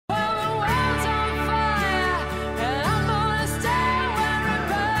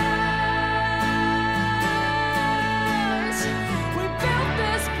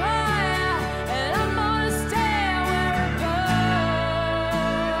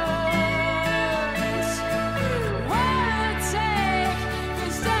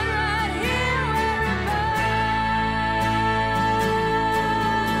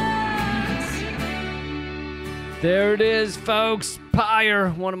There it is, folks. Pyre,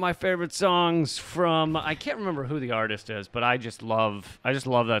 one of my favorite songs from, I can't remember who the artist is, but I just love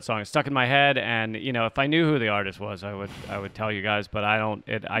that song. It's stuck in my head, and you know, if I knew who the artist was, I would tell you guys, but I don't.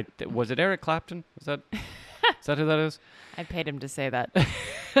 Was it Eric Clapton? Is that who that is? I paid him to say that.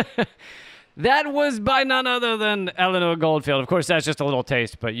 That was by none other than Eleanor Goldfield. Of course, that's just a little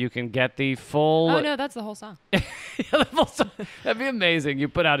taste, but you can get the full. Oh no, that's the whole song. Yeah, the full song. That'd be amazing. You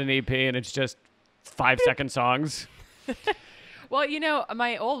put out an EP and it's just 5-second songs. Well, you know,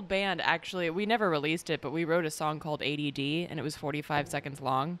 my old band, actually, we never released it, but we wrote a song called ADD, and it was 45 seconds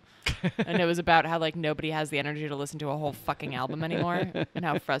long. And it was about how, like, nobody has the energy to listen to a whole fucking album anymore, and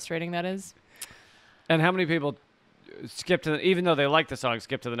how frustrating that is. And how many people skipped to even though they liked the song,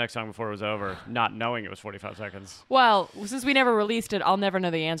 skipped to the next song before it was over, not knowing it was 45 seconds? Well, since we never released it, I'll never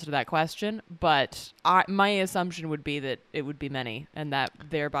know the answer to that question, but my assumption would be that it would be many, and that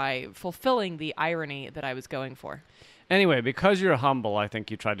thereby fulfilling the irony that I was going for. Anyway, because you're humble, I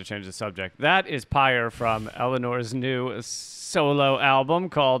think you tried to change the subject. That is Pyre from Eleanor's new solo album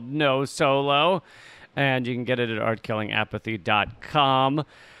called No Solo, and you can get it at artkillingapathy.com.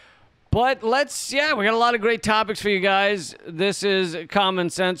 But we got a lot of great topics for you guys. This is Common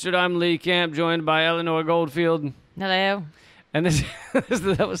Censored. I'm Lee Camp, joined by Eleanor Goldfield. Hello. And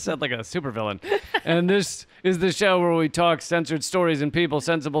that was said like a supervillain. And this is the show where we talk censored stories and people,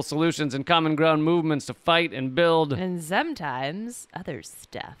 sensible solutions, and common ground movements to fight and build. And sometimes other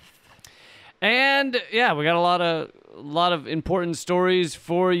stuff. And yeah, we got a lot of important stories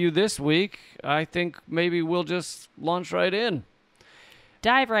for you this week. I think maybe we'll just launch right in.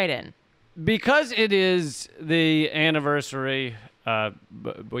 Dive right in. Because it is the anniversary, a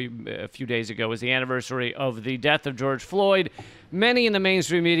few days ago was the anniversary of the death of George Floyd, many in the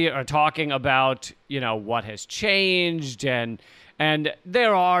mainstream media are talking about, you know, what has changed, and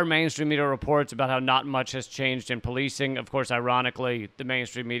there are mainstream media reports about how not much has changed in policing. Of course, ironically, the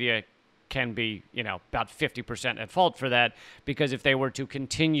mainstream media can be, you know, about 50% at fault for that, because if they were to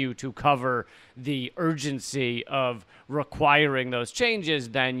continue to cover the urgency of requiring those changes,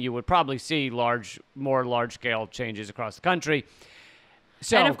 then you would probably see more large-scale changes across the country.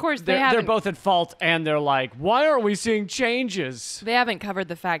 So, and of course, they're both at fault, and they're like, why aren't we seeing changes? They haven't covered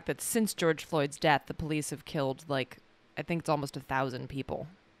the fact that since George Floyd's death, the police have killed, like, I think it's almost 1,000 people.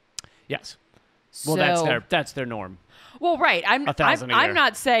 Yes. Well, that's their norm. Well, right. I'm 1,000 a year. I'm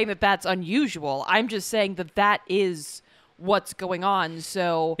not saying that that's unusual. I'm just saying that that is what's going on.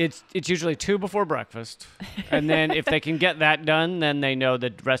 So it's usually 2 before breakfast, and then if they can get that done, then they know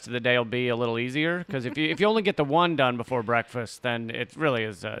the rest of the day will be a little easier. Because if you only get the one done before breakfast, then it really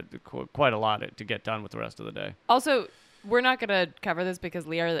is quite a lot to get done with the rest of the day. Also, we're not going to cover this because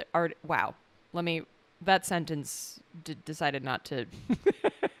Lee wow. That sentence decided not to.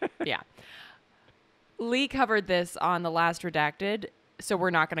 Yeah. Lee covered this on the last Redacted, so we're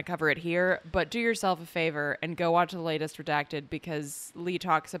not going to cover it here, but do yourself a favor and go watch the latest Redacted, because Lee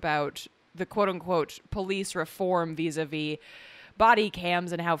talks about the quote-unquote police reform vis-a-vis body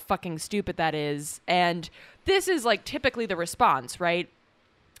cams and how fucking stupid that is. And this is like typically the response, right?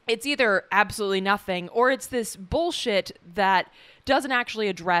 It's either absolutely nothing, or it's this bullshit that doesn't actually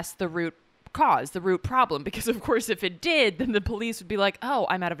address the root cause, the root problem, because of course if it did, then the police would be like, oh,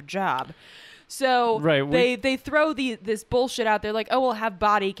 I'm out of a job. So right, they throw this bullshit out there like, oh, we'll have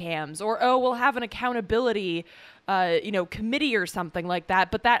body cams, or oh, we'll have an accountability committee or something like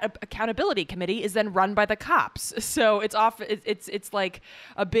that. But that accountability committee is then run by the cops. So it's like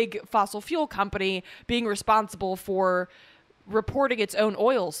a big fossil fuel company being responsible for reporting its own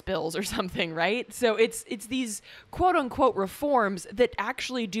oil spills or something, right? So it's these quote unquote reforms that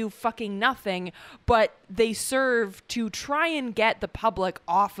actually do fucking nothing, but they serve to try and get the public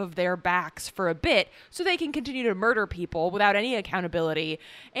off of their backs for a bit so they can continue to murder people without any accountability,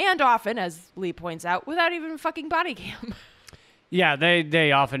 and often, as Lee points out, without even fucking body cam. Yeah,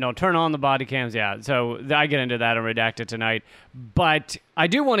 they often don't turn on the body cams. Yeah, so I get into that on Redacted tonight. But I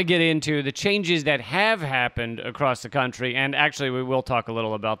do want to get into the changes that have happened across the country. And actually, we will talk a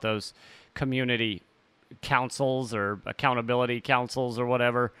little about those community councils or accountability councils or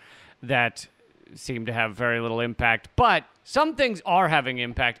whatever that seem to have very little impact. But some things are having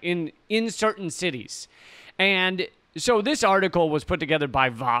impact in certain cities. And so this article was put together by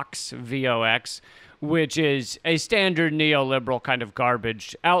Vox, V-O-X, which is a standard neoliberal kind of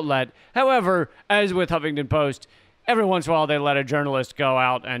garbage outlet. However, as with Huffington Post, every once in a while they let a journalist go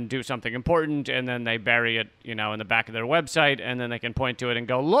out and do something important, and then they bury it, in the back of their website, and then they can point to it and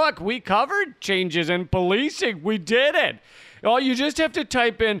go, look, we covered changes in policing. We did it. Oh, you just have to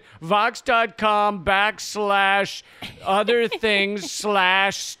type in vox.com/other things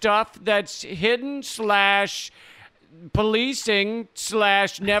 /stuff that's hidden / policing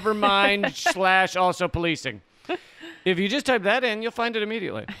 / never mind / also policing. If you just type that in, you'll find it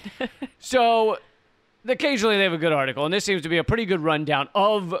immediately. So occasionally they have a good article, and this seems to be a pretty good rundown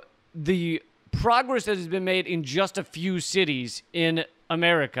of the progress that has been made in just a few cities in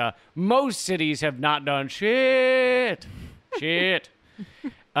America. Most cities have not done shit.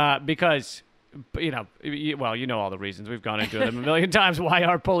 Because, you know all the reasons. We've gone into them a million times why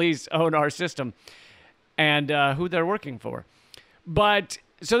our police own our system and who they're working for. But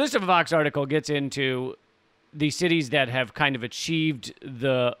so this Vox article gets into the cities that have kind of achieved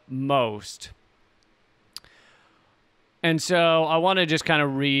the most. And so I want to just kind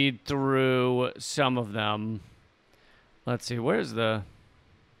of read through some of them. Let's see, more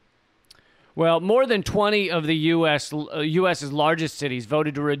than 20 of the U.S.'s largest cities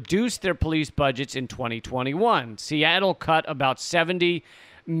voted to reduce their police budgets in 2021. Seattle cut about $70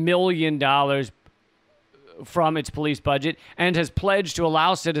 million from its police budget and has pledged to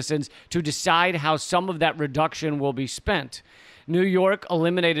allow citizens to decide how some of that reduction will be spent. New York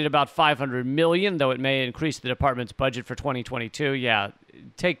eliminated about $500 million, though it may increase the department's budget for 2022. Yeah,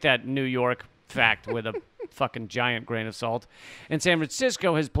 take that New York fact with a fucking giant grain of salt. And San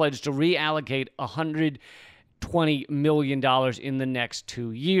Francisco has pledged to reallocate $120 million in the next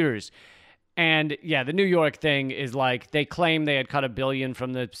 2 years. And yeah, the New York thing is like they claim they had cut $1 billion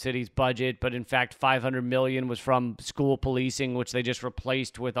from the city's budget, but in fact $500 million was from school policing, which they just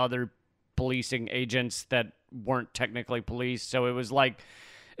replaced with other policing agents that weren't technically police. So it was like,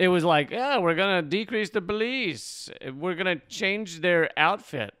 yeah, we're gonna decrease the police. We're gonna change their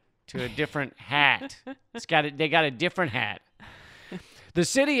outfit to a different hat. They got a different hat. The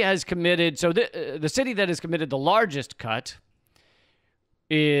city has committed. So the city that has committed the largest cut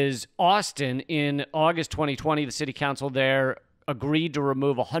is Austin. In August 2020, the city council there agreed to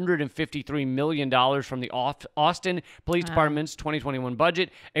remove $153 million from the Austin Police Department's 2021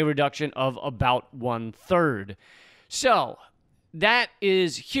 budget, a reduction of about 1/3. So that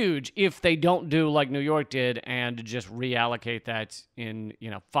is huge if they don't do like New York did and just reallocate that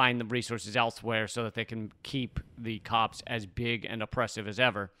find the resources elsewhere so that they can keep the cops as big and oppressive as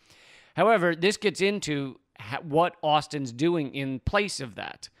ever. However, this gets into what Austin's doing in place of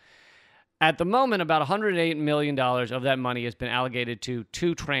that. At the moment, about $108 million of that money has been allocated to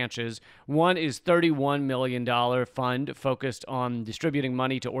two tranches. One is $31 million fund focused on distributing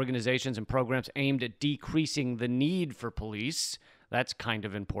money to organizations and programs aimed at decreasing the need for police. That's kind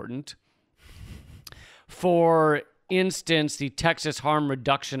of important. For instance, the Texas Harm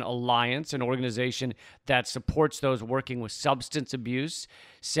Reduction Alliance, an organization that supports those working with substance abuse,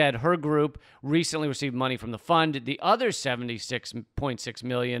 said her group recently received money from the fund. The other $76.6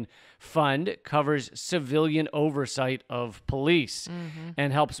 million fund covers civilian oversight of police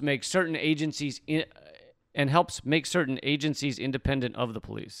and helps make certain agencies independent of the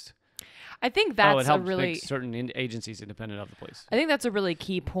police. I think that's make certain agencies independent of the police. I think that's a really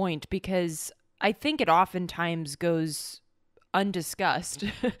key point because I think it oftentimes goes undiscussed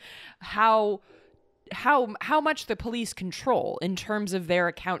how much the police control in terms of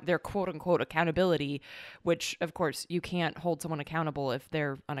their quote unquote accountability, which of course you can't hold someone accountable if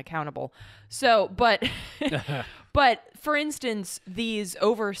they're unaccountable. So, but for instance, these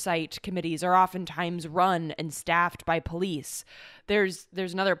oversight committees are oftentimes run and staffed by police. There's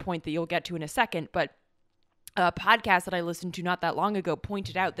another point that you'll get to in a second, but a podcast that I listened to not that long ago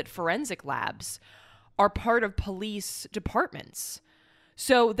pointed out that forensic labs are part of police departments.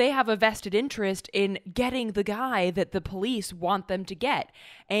 So they have a vested interest in getting the guy that the police want them to get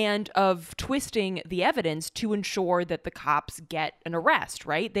and of twisting the evidence to ensure that the cops get an arrest,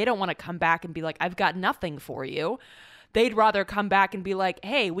 right? They don't want to come back and be like, I've got nothing for you. They'd rather come back and be like,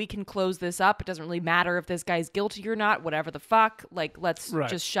 hey, we can close this up. It doesn't really matter if this guy's guilty or not, whatever the fuck. Like, let's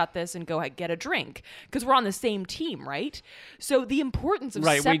just shut this and go get a drink. Because we're on the same team, right? So the importance of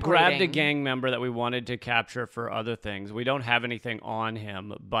separating... We grabbed a gang member that we wanted to capture for other things. We don't have anything on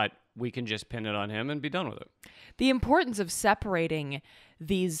him, but we can just pin it on him and be done with it. The importance of separating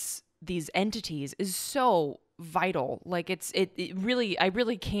these entities is so vital. Like it really, I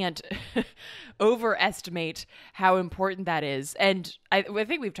really can't overestimate how important that is. And I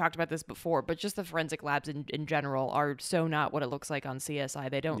think we've talked about this before, but just the forensic labs in general are so not what it looks like on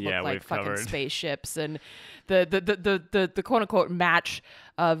CSI. They don't look like fucking spaceships, and the quote unquote match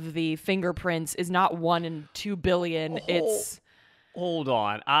of the fingerprints is not 1 in 2 billion. Hold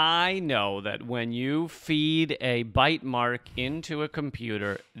on. I know that when you feed a bite mark into a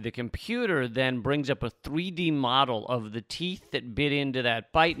computer, the computer then brings up a 3D model of the teeth that bit into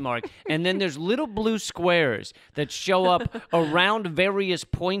that bite mark, and then there's little blue squares that show up around various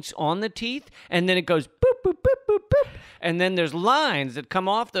points on the teeth, and then it goes boop, boop, boop, boop, boop, and then there's lines that come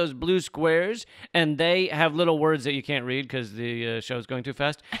off those blue squares, and they have little words that you can't read because the show's going too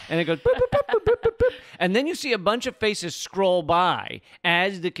fast, and it goes boop, boop, boop, boop, boop, boop, boop. And then you see a bunch of faces scroll by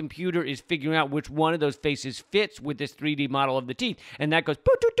as the computer is figuring out which one of those faces fits with this 3D model of the teeth, and that goes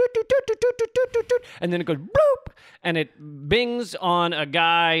boop, doot, doot, doot, doot, doot, doot, doot, doot, doot, and then it goes bloop, and it bings on a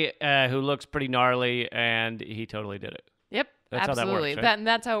guy who looks pretty gnarly, and he totally did it. Yep. That's absolutely. how that works, right? And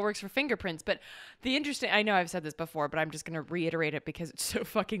that's how it works for fingerprints. But the interesting, I know I've said this before, but I'm just going to reiterate it because it's so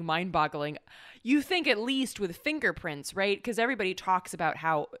fucking mind-boggling. You think at least with fingerprints, right? Because everybody talks about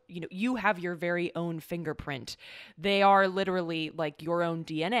how, you have your very own fingerprint. They are literally like your own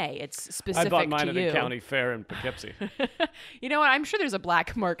DNA. It's specific to you. I bought mine at the county fair in Poughkeepsie. You know what? I'm sure there's a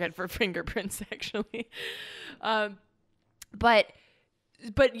black market for fingerprints, actually. But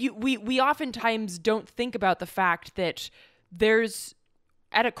we oftentimes don't think about the fact that there's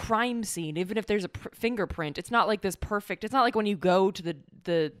at a crime scene, even if there's a fingerprint, it's not like this perfect. It's not like when you go to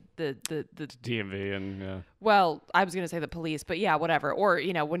the DMV and well, I was gonna say the police, but yeah, whatever. Or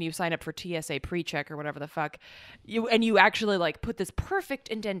when you sign up for TSA pre-check or whatever the fuck, you actually like put this perfect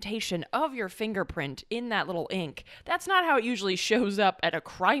indentation of your fingerprint in that little ink. That's not how it usually shows up at a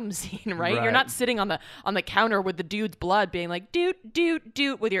crime scene, right? You're not sitting on the counter with the dude's blood, being like doot doot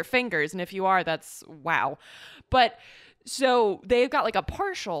doot with your fingers, and if you are, that's wow. But so they've got like a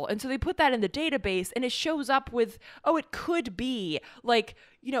partial, and so they put that in the database, and it shows up with, it could be like,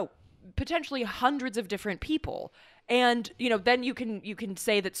 potentially hundreds of different people. And, then you can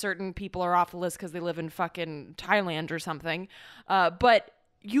say that certain people are off the list because they live in fucking Thailand or something. But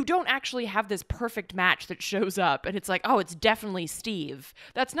you don't actually have this perfect match that shows up, and it's like, it's definitely Steve.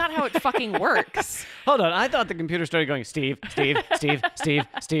 That's not how it fucking works. Hold on, I thought the computer started going Steve, Steve, Steve, Steve,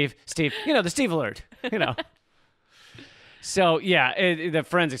 Steve, Steve. The Steve alert, So, yeah, the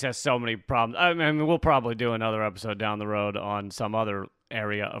forensics has so many problems. I mean, we'll probably do another episode down the road on some other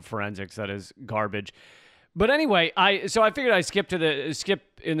area of forensics that is garbage. But anyway, I figured I'd skip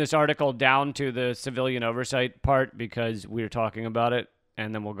in this article down to the civilian oversight part because we were talking about it,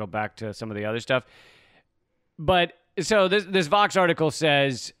 and then we'll go back to some of the other stuff. But so this Vox article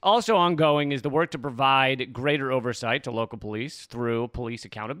says, also ongoing is the work to provide greater oversight to local police through police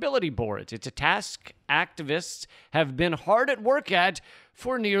accountability boards. It's a task activists have been hard at work at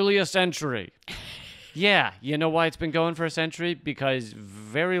for nearly a century. Yeah, you know why it's been going for a century? Because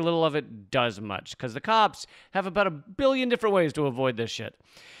very little of it does much. Because the cops have about 1 billion different ways to avoid this shit.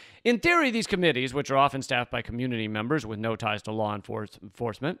 In theory, these committees, which are often staffed by community members with no ties to law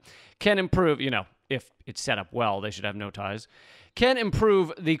enforcement, can improve, if it's set up well, they should have no ties, can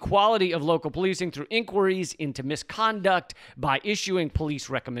improve the quality of local policing through inquiries into misconduct, by issuing police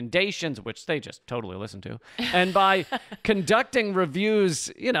recommendations, which they just totally listen to, and by conducting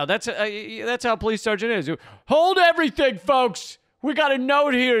reviews. That's how police sergeant is. Hold everything, folks. We got a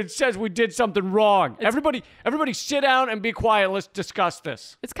note here that says we did something wrong. Everybody sit down and be quiet. Let's discuss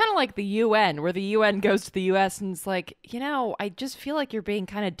this. It's kind of like the UN, where the UN goes to the U.S. and it's like, I just feel like you're being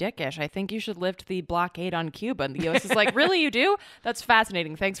kind of dickish. I think you should lift the blockade on Cuba. And the U.S. is like, really, you do? That's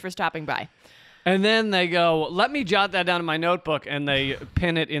fascinating. Thanks for stopping by. And then they go, let me jot that down in my notebook, and they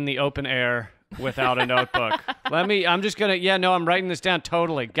pin it in the open air without a notebook. I'm writing this down.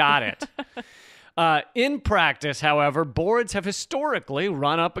 Totally. Got it. In practice, however, boards have historically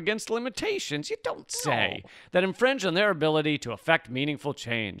run up against limitations, you don't say, that infringe on their ability to affect meaningful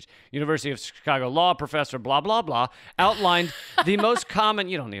change. University of Chicago law professor blah, blah, blah outlined the most common,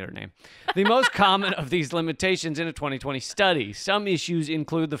 you don't need her name, the most common of these limitations in a 2020 study. Some issues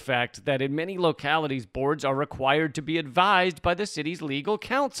include the fact that in many localities, boards are required to be advised by the city's legal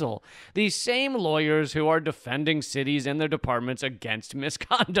counsel, these same lawyers who are defending cities and their departments against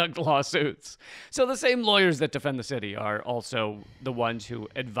misconduct lawsuits. So the same lawyers that defend the city are also the ones who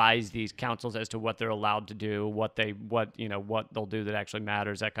advise these councils as to what they're allowed to do, what they'll do that actually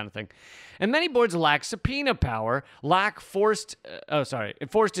matters, that kind of thing. And many boards lack subpoena power, forced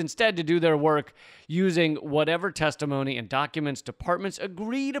instead to do their work using whatever testimony and documents departments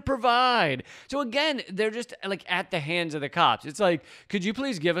agree to provide. So again, they're just like at the hands of the cops. It's like, could you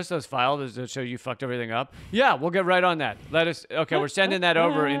please give us those files to show you fucked everything up? Yeah, we'll get right on that. We're sending that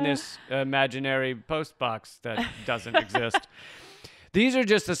over in this imaginary post box that doesn't exist. These are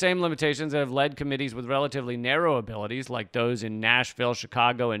just the same limitations that have led committees with relatively narrow abilities, like those in Nashville,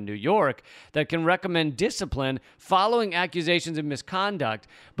 Chicago, and New York, that can recommend discipline following accusations of misconduct,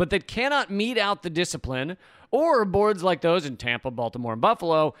 but that cannot mete out the discipline or boards like those in Tampa, Baltimore, and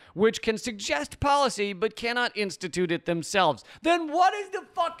Buffalo, which can suggest policy but cannot institute it themselves. Then what is the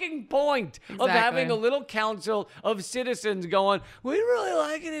fucking point of having a little council of citizens going, we'd really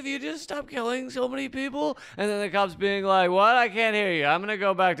like it if you just stop killing so many people? And then the cops being like, what? I can't hear you. I'm going to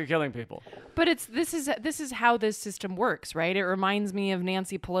go back to killing people. But this is how this system works, right? It reminds me of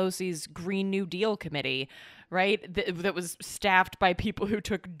Nancy Pelosi's Green New Deal committee, right? That was staffed by people who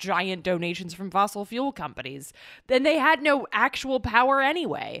took giant donations from fossil fuel companies. Then they had no actual power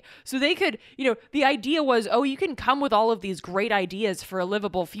anyway. So they could, the idea was, oh, you can come with all of these great ideas for a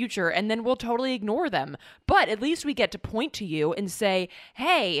livable future, and then we'll totally ignore them. But at least we get to point to you and say,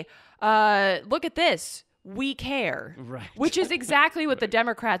 hey, look at this. We care, right? Which is exactly what the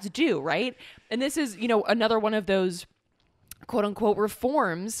Democrats do, right? And this is, another one of those quote unquote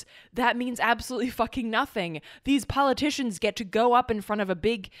reforms that means absolutely fucking nothing. These politicians get to go up in front of a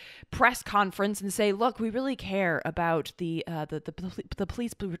big press conference and say, look, we really care about the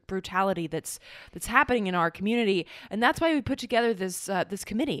police brutality that's happening in our community, and that's why we put together this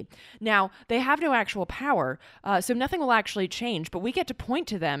committee. Now, they have no actual power, so nothing will actually change, but we get to point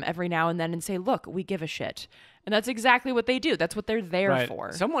to them every now and then and say, look, we give a shit. And that's exactly what they do. That's what they're there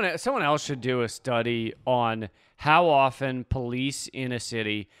for. Someone else should do a study on how often police in a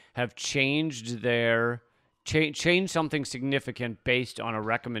city have changed changed something significant based on a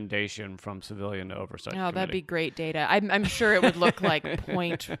recommendation from civilian oversight. Oh, that'd be great data. I'm sure it would look like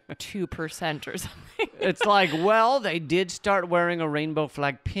 0.2% or something. It's like, well, they did start wearing a rainbow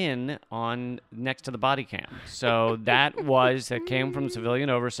flag pin on next to the body cam. So that came from civilian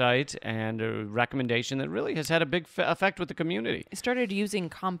oversight and a recommendation that really has had a big effect with the community. I started using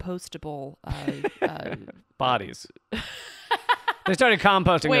compostable bodies. They started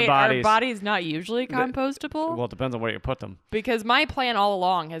composting their bodies. Are bodies not usually compostable? Well, it depends on where you put them. Because my plan all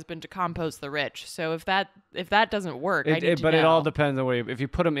along has been to compost the rich. So if that doesn't work, I need to know. But it all depends on where if you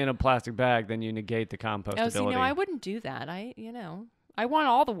put them in a plastic bag, then you negate the compostability. Oh, see, no, I wouldn't do that. I want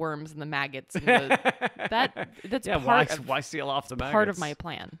all the worms and the maggots. And that's why seal off the maggots? Part of my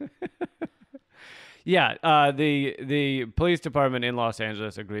plan. Yeah, the police department in Los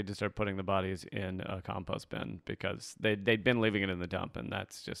Angeles agreed to start putting the bodies in a compost bin because they'd been leaving it in the dump, and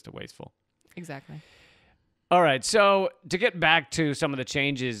that's just wasteful. Exactly. All right, so to get back to some of the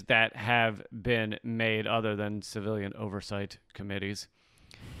changes that have been made other than civilian oversight committees,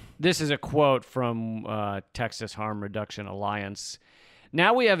 this is a quote from Texas Harm Reduction Alliance.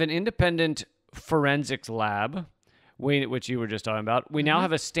 Now we have an independent forensics lab, which you were just talking about. We now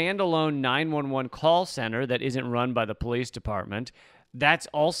have a standalone 911 call center that isn't run by the police department. That's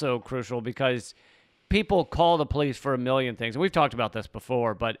also crucial because people call the police for a million things. And we've talked about this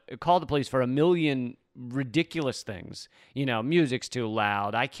before, but call the police for a million ridiculous things. Music's too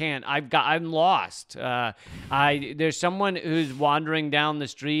loud. I'm lost. There's someone who's wandering down the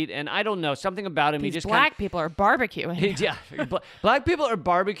street and I don't know, something about him. These black people are barbecuing. Yeah. Black people are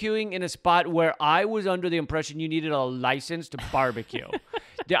barbecuing in a spot where I was under the impression you needed a license to barbecue.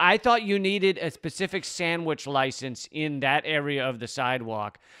 I thought you needed a specific sandwich license in that area of the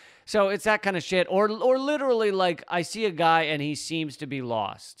sidewalk. So it's that kind of shit. Or literally, like, I see a guy and he seems to be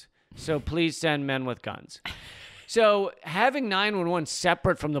lost. So please send men with guns. So having 911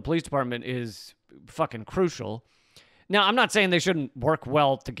 separate from the police department is fucking crucial. Now, I'm not saying they shouldn't work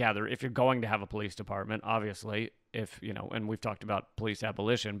well together if you're going to have a police department, obviously, and we've talked about police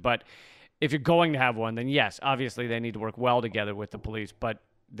abolition, but if you're going to have one, then yes, obviously they need to work well together with the police, but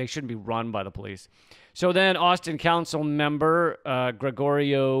they shouldn't be run by the police. So then Austin Council member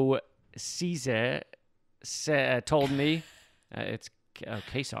Gregorio Cesar told me, it's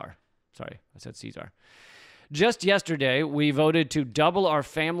Quesar. Sorry, I said Caesar. Just yesterday, we voted to double our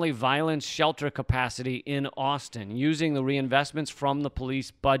family violence shelter capacity in Austin using the reinvestments from the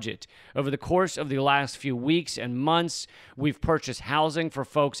police budget. Over the course of the last few weeks and months, we've purchased housing for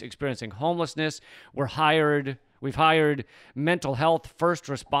folks experiencing homelessness. We've hired mental health first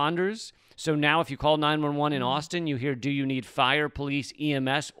responders. So now if you call 911 in Austin, you hear, do you need fire, police,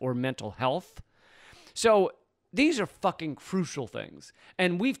 EMS, or mental health? So these are fucking crucial things.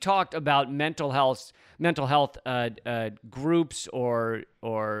 And we've talked about mental health groups or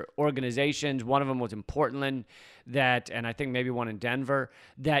organizations. One of them was in Portland and I think maybe one in Denver,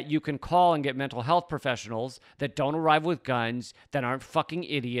 that you can call and get mental health professionals that don't arrive with guns, that aren't fucking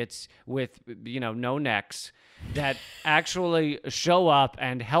idiots with, no necks, that actually show up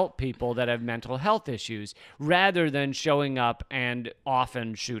and help people that have mental health issues rather than showing up and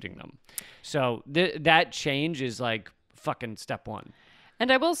often shooting them. So that change is like fucking step one.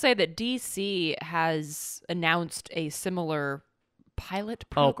 And I will say that DC has announced a similar pilot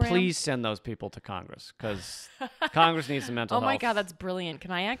Oh, program. please send those people to Congress, because Congress needs some mental Oh health. my God, that's brilliant.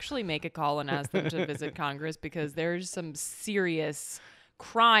 Can I actually make a call and ask them to visit Congress? Because there's some serious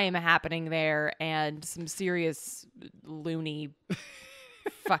crime happening there and some serious loony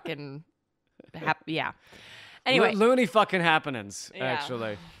fucking... yeah. Anyway. Loony fucking happenings, Yeah.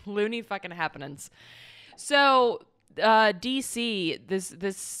 actually. Loony fucking happenings. So, DC,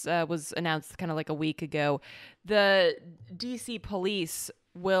 this was announced kind of like a week ago. The DC police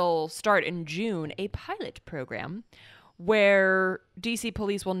will start in June a pilot program where DC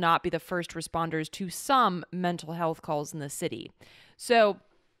police will not be the first responders to some mental health calls in the city. So,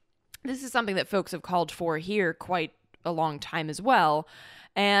 this is something that folks have called for here quite a long time as well.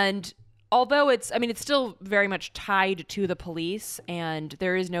 And although it's still very much tied to the police, and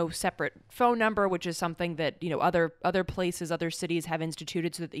there is no separate phone number, which is something that, other places, other cities have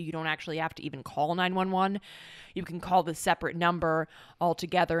instituted so that you don't actually have to even call 911. You can call the separate number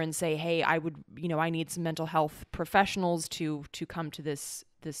altogether and say, hey, I need some mental health professionals to come to this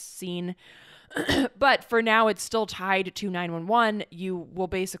scene. But for now, it's still tied to 911. You will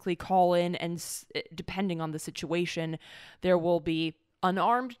basically call in, and depending on the situation, there will be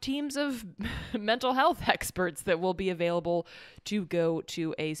unarmed teams of mental health experts that will be available to go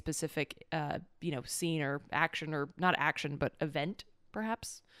to a specific, scene or action, or not action, but event,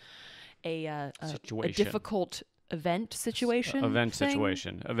 perhaps. A difficult event situation. Event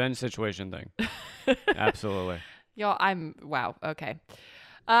situation thing. Absolutely. Wow. Okay.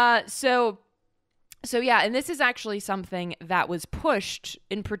 So yeah, and this is actually something that was pushed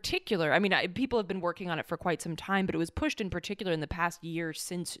in particular. People have been working on it for quite some time, but it was pushed in particular in the past year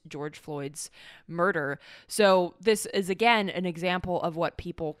since George Floyd's murder. So this is, again, an example of what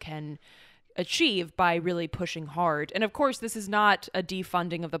people can achieve by really pushing hard. And of course, this is not a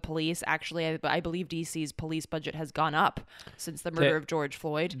defunding of the police. Actually, I believe DC's police budget has gone up since the murder of George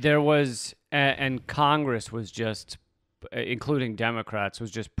Floyd. There was, and Congress was just, including Democrats,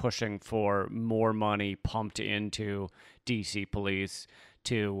 was just pushing for more money pumped into DC police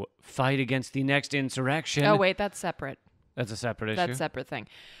to fight against the next insurrection. Oh, wait, that's separate. That's a separate issue? That's a separate thing.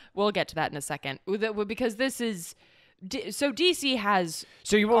 We'll get to that in a second. Because this is... So DC has...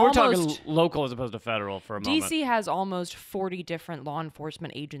 So we're talking local as opposed to federal for a moment. DC has almost 40 different law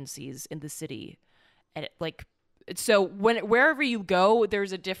enforcement agencies in the city. And so wherever you go,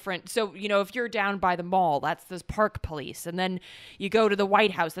 there's a different... So, if you're down by the mall, that's this park police. And then you go to the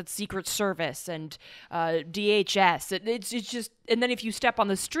White House, that's Secret Service and DHS. It's just... And then if you step on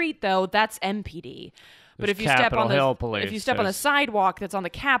the street, though, that's MPD. But if you step on the sidewalk that's on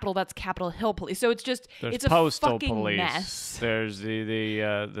the Capitol, that's Capitol Hill Police. So it's a postal fucking police. Mess. There's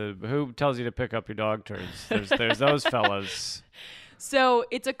the who tells you to pick up your dog turds. There's those fellas. So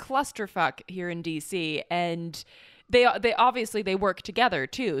it's a clusterfuck here in DC, and they obviously they work together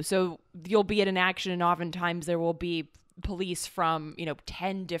too. So you'll be at an action, and oftentimes there will be police from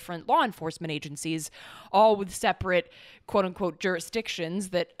 10 different law enforcement agencies, all with separate quote unquote jurisdictions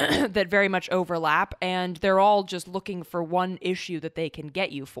that that very much overlap, and they're all just looking for one issue that they can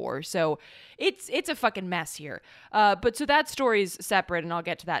get you for. So it's a fucking mess here. But so that story's separate, and I'll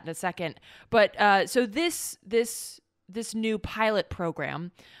get to that in a second. But so this new pilot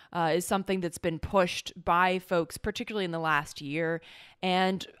program is something that's been pushed by folks, particularly in the last year.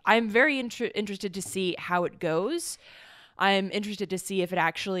 And I'm very interested to see how it goes. I'm interested to see if it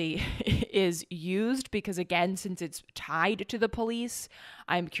actually is used because, again, since it's tied to the police,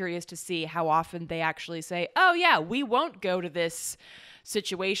 I'm curious to see how often they actually say, oh, yeah, we won't go to this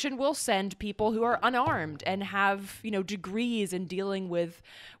situation. We'll send people who are unarmed and have, degrees in dealing with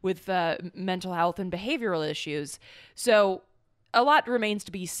mental health and behavioral issues. So a lot remains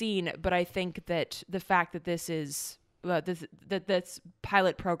to be seen, but I think that the fact that this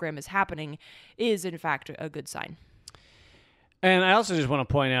pilot program is happening is, in fact, a good sign. And I also just want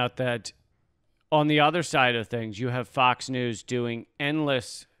to point out that on the other side of things, you have Fox News doing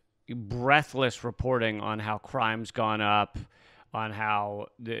endless, breathless reporting on how crime's gone up, on how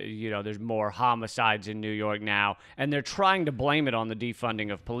there's more homicides in New York now, and they're trying to blame it on the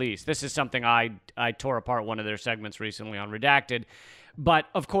defunding of police. This is something I tore apart one of their segments recently on Redacted. But,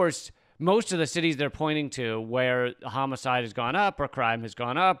 of course, most of the cities they're pointing to where homicide has gone up or crime has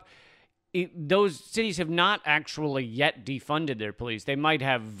gone up, those cities have not actually yet defunded their police. They might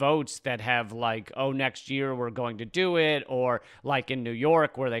have votes that have next year we're going to do it, or like in New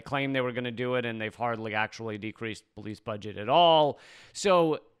York where they claim they were going to do it and they've hardly actually decreased police budget at all.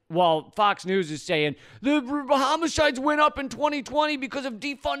 So while Fox News is saying the homicides went up in 2020 because of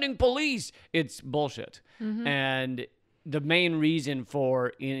defunding police, it's bullshit. Mm-hmm. And the main reason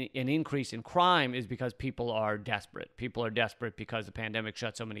for an increase in crime is because people are desperate. People are desperate because the pandemic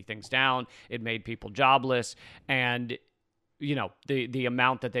shut so many things down. It made people jobless. And, you know, the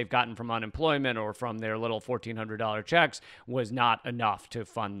amount that they've gotten from unemployment or from their little $1,400 checks was not enough to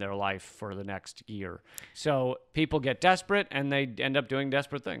fund their life for the next year. So people get desperate and they end up doing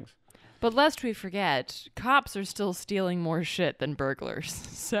desperate things. But lest we forget, cops are still stealing more shit than burglars.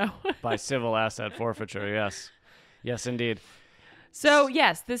 So By civil asset forfeiture, yes. Yes, indeed. So,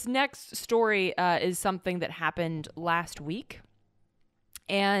 yes, this next story is something that happened last week.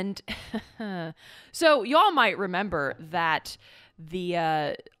 And so y'all might remember that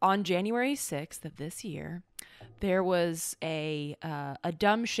on January 6th of this year, there was a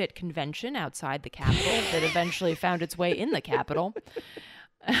dumb shit convention outside the Capitol that eventually found its way in the Capitol.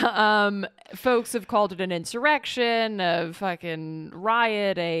 Folks have called it an insurrection, a fucking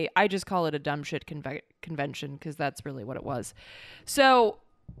riot, I just call it a dumb shit convention because that's really what it was. So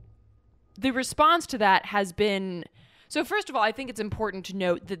the response to that has been, so first of all, I think it's important to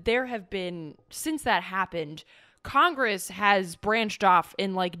note that there have been, since that happened, Congress has branched off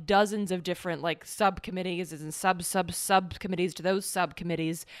in like dozens of different like subcommittees and subcommittees to those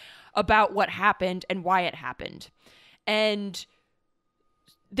subcommittees about what happened and why it happened. And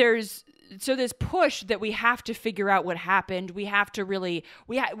there's this push that we have to figure out what happened. We have to really,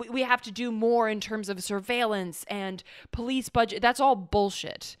 we have to do more in terms of surveillance and police budget. That's all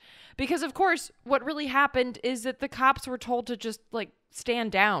bullshit. Because of course, what really happened is that the cops were told to just like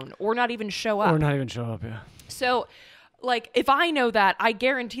stand down or not even show up. Yeah. So like, if I know that, I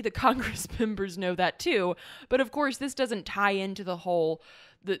guarantee the Congress members know that too. But of course, this doesn't tie into the whole,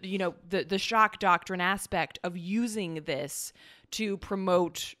 the shock doctrine aspect of using this to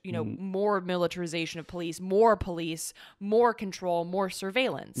promote, more militarization of police, more control, more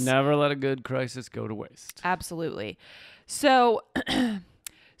surveillance. Never let a good crisis go to waste. Absolutely. So,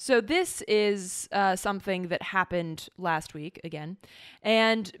 so this is something that happened last week again.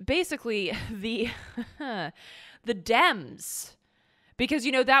 And basically the Dems, because,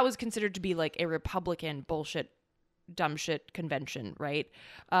 that was considered to be like a Republican bullshit dumb shit convention, right?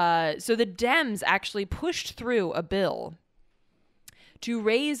 So the Dems actually pushed through a bill to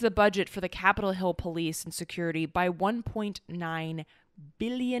raise the budget for the Capitol Hill police and security by $1.9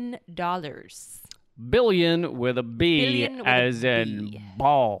 billion. Billion with a B, Billion with as a in B.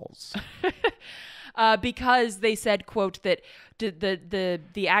 balls. Because they said, quote, that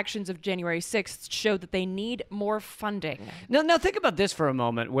the actions of January 6th showed that they need more funding. Now think about this for a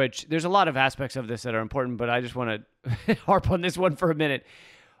moment, which there's a lot of aspects of this that are important, but I just want to harp on this one for a minute.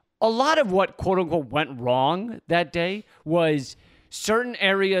 A lot of what, quote unquote, went wrong that day was certain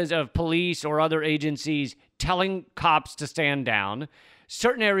areas of police or other agencies telling cops to stand down,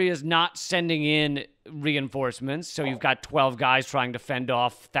 certain areas not sending in reinforcements, so you've got 12 guys trying to fend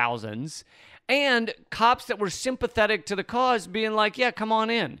off thousands, and cops that were sympathetic to the cause being like, yeah, come on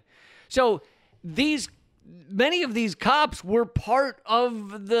in. So many of these cops were part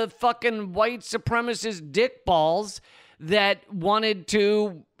of the fucking white supremacist dickballs that wanted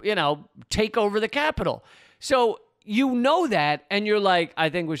to, take over the Capitol. So that, and you're like, I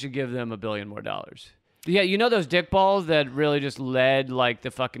think we should give them $1 billion more. Yeah, those dickballs that really just led like the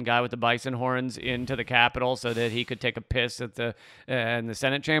fucking guy with the bison horns into the Capitol so that he could take a piss at in the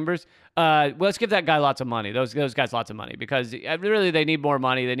Senate chambers. Well, let's give that guy lots of money. Those guys lots of money because really they need more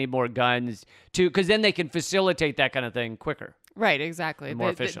money. They need more guns because then they can facilitate that kind of thing quicker. Right, exactly.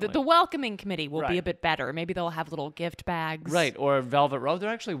 More efficiently. The welcoming committee will be Right. a bit better. Maybe they'll have little gift bags. Right, or velvet rope. There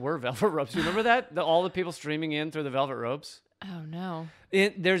actually were velvet ropes. You remember that? All the people streaming in through the velvet ropes? Oh, no.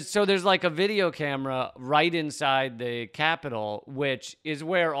 There's like a video camera right inside the Capitol, which is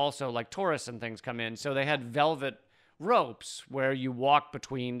where also like tourists and things come in. So they had velvet ropes where you walk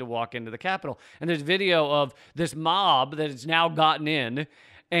between to walk into the Capitol. And there's video of this mob that has now gotten in.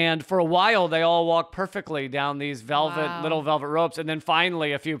 And for a while, they all walk perfectly down these little velvet ropes. And then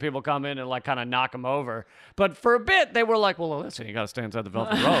finally, a few people come in and like kind of knock them over. But for a bit, they were like, well, listen, you got to stay inside the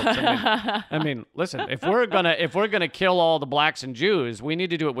velvet ropes. I mean, listen, if we're gonna kill all the blacks and Jews, we need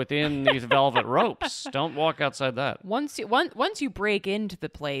to do it within these velvet ropes. Don't walk outside that. Once you break into the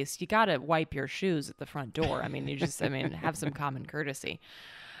place, you got to wipe your shoes at the front door. I mean, have some common courtesy.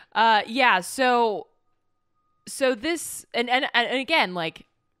 Yeah. So this, and again, like,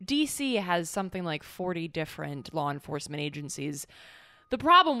 DC has something like 40 different law enforcement agencies. The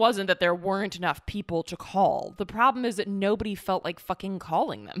problem wasn't that there weren't enough people to call. The problem is that nobody felt like fucking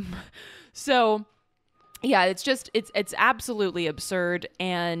calling them. So, yeah, it's absolutely absurd.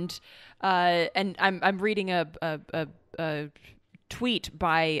 And I'm reading a tweet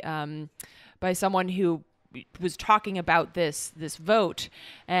by someone who was talking about this vote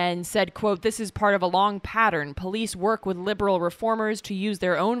and said, quote, "This is part of a long pattern. Police work with liberal reformers to use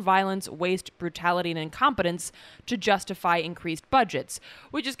their own violence, waste, brutality, and incompetence to justify increased budgets,"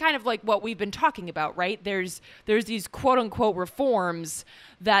 which is kind of like what we've been talking about, right? There's these quote unquote reforms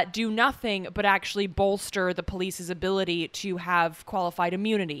that do nothing but actually bolster the police's ability to have qualified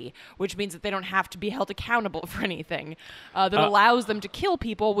immunity, which means that they don't have to be held accountable for anything. That allows them to kill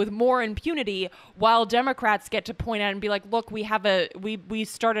people with more impunity, while Democrats get to point out and be like, "Look, we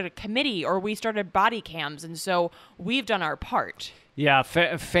started a committee, or we started body cams, and so we've done our part." Yeah,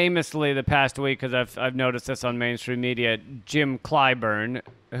 famously the past week, because I've noticed this on mainstream media, Jim Clyburn,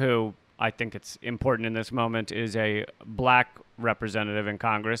 who I think it's important in this moment, is a black representative in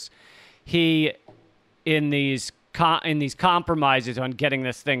Congress. He, in these compromises on getting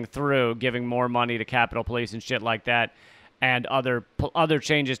this thing through, giving more money to Capitol Police and shit like that, and other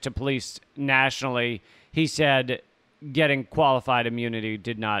changes to police nationally, he said getting qualified immunity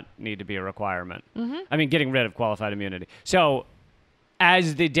did not need to be a requirement. I mean, getting rid of qualified immunity. So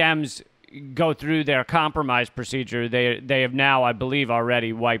as the Dems go through their compromise procedure, they have now, I believe,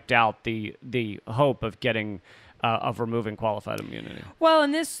 already wiped out the hope of getting of removing qualified immunity. Well,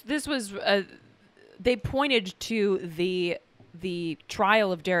 and this was they pointed to the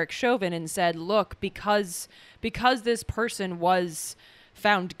trial of Derek Chauvin and said, "Look, because this person was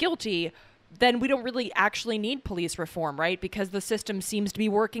found guilty, then we don't really actually need police reform, right? Because the system seems to be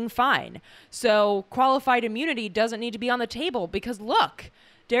working fine. So qualified immunity doesn't need to be on the table because look,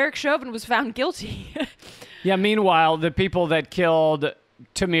 Derek Chauvin was found guilty." Yeah, meanwhile, the people that killed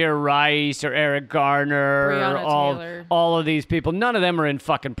Tamir Rice or Eric Garner, Breonna all of these people, none of them are in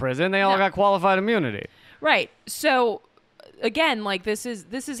fucking prison. They all got qualified immunity. Right. So again, like this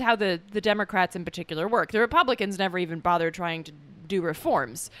is how the Democrats in particular work. The Republicans never even bother trying to do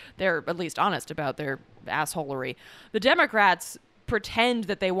reforms. They're at least honest about their assholery. The Democrats pretend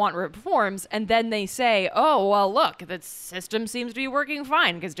that they want reforms, and then they say, "Oh, well, look, the system seems to be working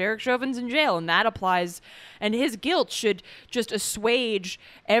fine because Derek Chauvin's in jail, and that applies, and his guilt should just assuage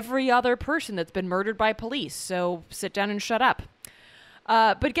every other person that's been murdered by police. So sit down and shut up."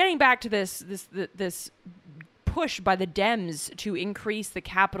 But getting back to this push by the Dems to increase the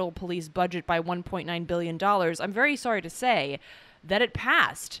Capitol Police budget by $1.9 billion, I'm very sorry to say that it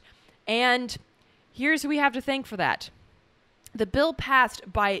passed. And here's who we have to thank for that. The bill passed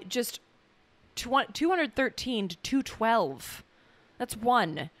by just 213 to 212. That's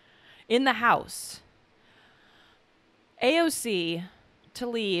one in the House. AOC,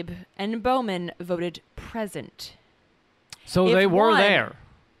 Tlaib, and Bowman voted present. So they were there.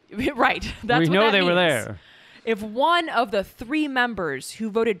 Right. That's we what know that they means. were there. If one of the three members who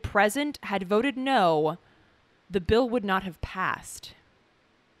voted present had voted no, the bill would not have passed.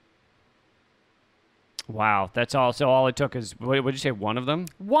 Wow, that's all. So all it took is, what did you say, one of them?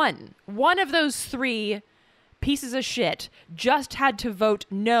 One of those three pieces of shit just had to vote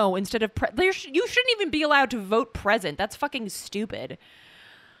no instead of you shouldn't even be allowed to vote present. That's fucking stupid.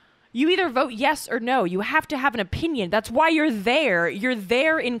 You either vote yes or no. You have to have an opinion. That's why you're there. You're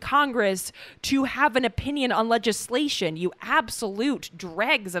there in Congress to have an opinion on legislation, you absolute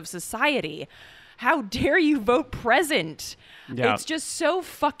dregs of society. How dare you vote present? Yeah. It's just so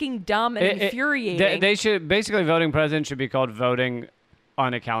fucking dumb and infuriating. They should, basically, voting present should be called voting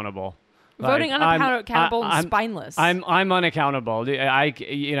unaccountable. Voting unaccountable and spineless. I'm unaccountable.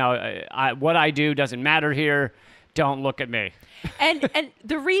 What I do doesn't matter here. Don't look at me. And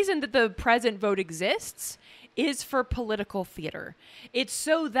the reason that the present vote exists is for political theater. It's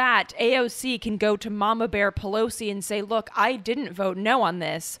so that AOC can go to Mama Bear Pelosi and say, "Look, I didn't vote no on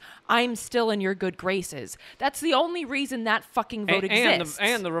this. I'm still in your good graces." That's the only reason that fucking vote exists.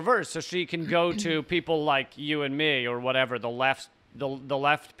 And the reverse, so she can go to people like you and me or whatever, the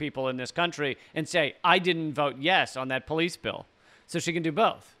left people in this country, and say, "I didn't vote yes on that police bill." So she can do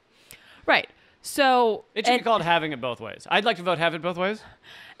both. Right. So it should be called having it both ways. I'd like to vote have it both ways.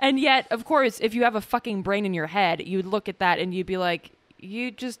 And yet, of course, if you have a fucking brain in your head, you'd look at that and you'd be like,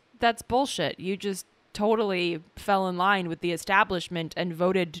 that's bullshit. You just totally fell in line with the establishment and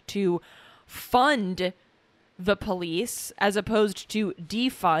voted to fund the police as opposed to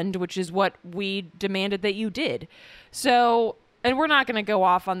defund, which is what we demanded that you did. So And we're not going to go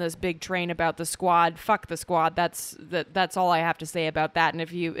off on this big train about the squad. Fuck the squad. That's all I have to say about that. And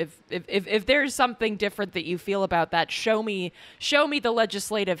if there's something different that you feel about that, show me the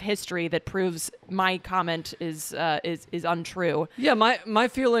legislative history that proves my comment is untrue. Yeah, my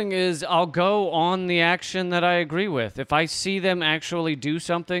feeling is I'll go on the action that I agree with. If I see them actually do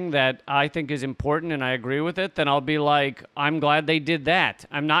something that I think is important and I agree with it, then I'll be like, I'm glad they did that.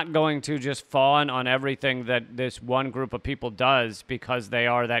 I'm not going to just fawn on everything that this one group of people does because they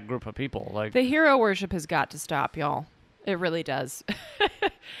are that group of people. Like, the hero worship has got to stop, y'all. It really does.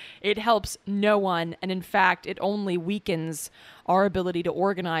 It helps no one, and in fact, it only weakens our ability to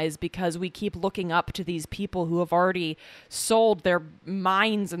organize because we keep looking up to these people who have already sold their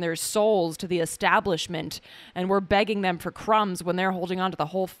minds and their souls to the establishment, and we're begging them for crumbs when they're holding on to the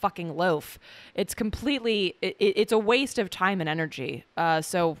whole fucking loaf. It's completely, it's a waste of time and energy.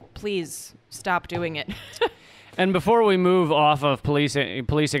 So please stop doing it. And before we move off of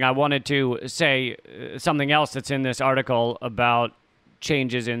policing, I wanted to say something else that's in this article about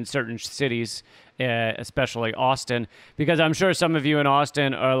changes in certain cities, especially Austin, because I'm sure some of you in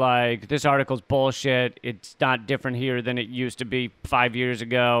Austin are like, this article's bullshit. It's not different here than it used to be 5 years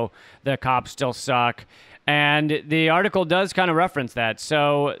ago. The cops still suck. And the article does kind of reference that.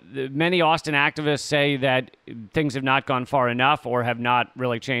 So many Austin activists say that things have not gone far enough or have not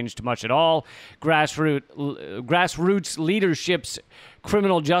really changed much at all. Grassroots leadership's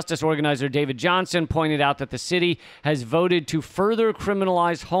criminal justice organizer David Johnson pointed out that the city has voted to further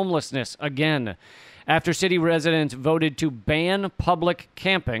criminalize homelessness again. After city residents voted to ban public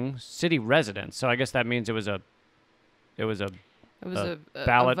camping, city residents, so I guess that means it was a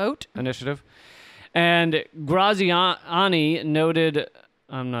ballot vote initiative. And Graziani noted,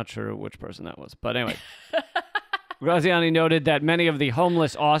 I'm not sure which person that was, but anyway. Graziani noted that many of the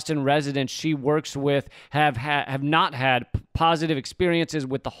homeless Austin residents she works with have not had positive experiences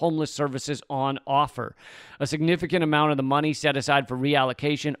with the homeless services on offer. A significant amount of the money set aside for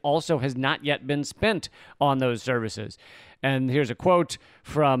reallocation also has not yet been spent on those services. And here's a quote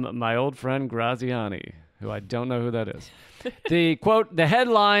from my old friend Graziani, who I don't know who that is. The quote, "The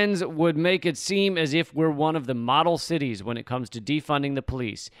headlines would make it seem as if we're one of the model cities when it comes to defunding the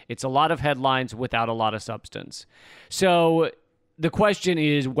police. It's a lot of headlines without a lot of substance." So the question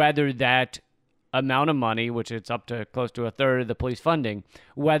is whether that amount of money, which it's up to close to a third of the police funding,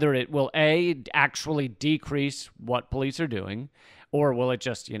 whether it will actually decrease what police are doing, or will it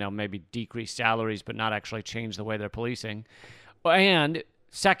just, maybe decrease salaries but not actually change the way they're policing? And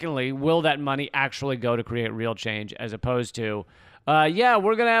secondly, will that money actually go to create real change as opposed to, we're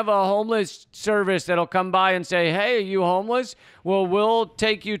going to have a homeless service that'll come by and say, hey, are you homeless? Well, we'll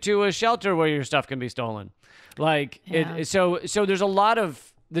take you to a shelter where your stuff can be stolen. So there's a lot of,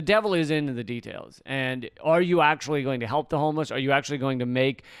 the devil is in the details. And are you actually going to help the homeless? Are you actually going to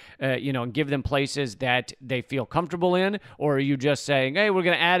make, give them places that they feel comfortable in? Or are you just saying, hey, we're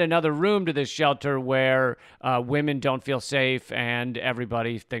going to add another room to this shelter where women don't feel safe and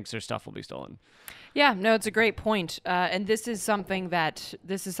everybody thinks their stuff will be stolen? Yeah, no, it's a great point. And this is something that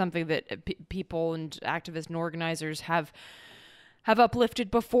people and activists and organizers have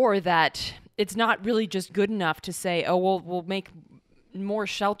uplifted before, that it's not really just good enough to say, oh, we'll make more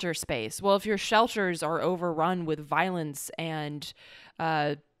shelter space. Well, if your shelters are overrun with violence and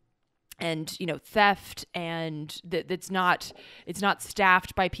theft, and it's not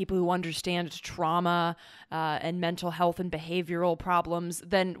staffed by people who understand trauma and mental health and behavioral problems,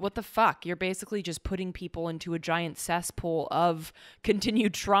 then what the fuck? You're basically just putting people into a giant cesspool of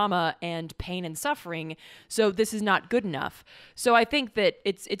continued trauma and pain and suffering. So this is not good enough. So I think that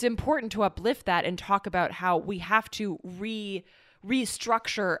it's important to uplift that and talk about how we have to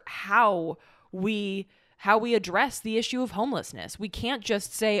restructure how we address the issue of homelessness. We can't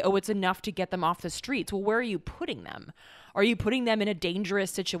just say, oh, it's enough to get them off the streets. Well, where are you putting them? Are you putting them in a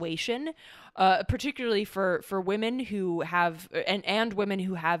dangerous situation? Particularly for women who have, and women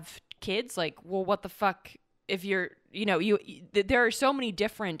who have kids? Like, well, what the fuck? If you're, there are so many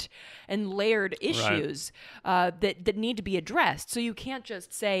different and layered issues that need to be addressed. So you can't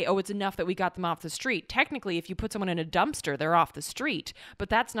just say, oh, it's enough that we got them off the street. Technically, if you put someone in a dumpster, they're off the street, but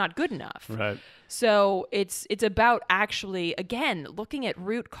that's not good enough. Right. So it's about actually, again, looking at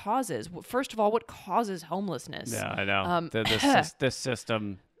root causes. First of all, what causes homelessness? Yeah, I know. This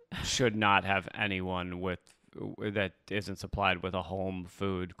system should not have anyone that isn't supplied with a home,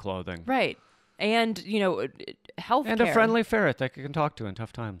 food, clothing. Right. And, health care. And a friendly ferret that you can talk to in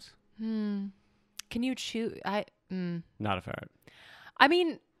tough times. Can you choose? Not a ferret. I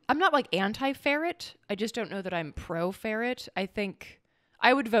mean, I'm not like anti-ferret. I just don't know that I'm pro-ferret. I think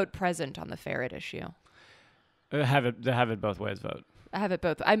I would vote present on the ferret issue. Have it both ways vote. I have it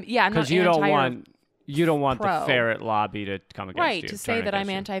both. I'm not Because you don't want the ferret lobby to come against you. Right, to say that I'm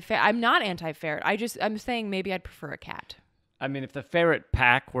anti-ferret. I'm not anti-ferret. I'm saying maybe I'd prefer a cat. I mean, if the ferret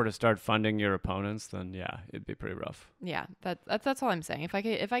pack were to start funding your opponents, then yeah, it'd be pretty rough. Yeah, that's all I'm saying. If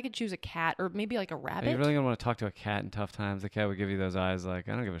I could choose a cat or maybe like a rabbit. Are you really gonna want to talk to a cat in tough times? The cat would give you those eyes like,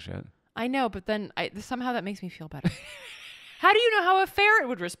 I don't give a shit. I know, but then somehow that makes me feel better. How do you know how a ferret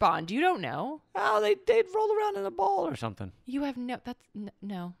would respond? You don't know. Oh, they'd roll around in a ball or something. You have no.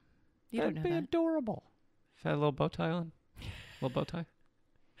 No. You don't know That'd be adorable. If I had a little bow tie on. Little bow tie.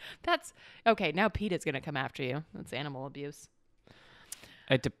 That's okay. Now PETA's gonna come after you. That's animal abuse.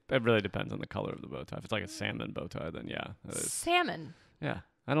 It really depends on the color of the bow tie. If it's like a salmon bow tie, then yeah. Salmon. Yeah,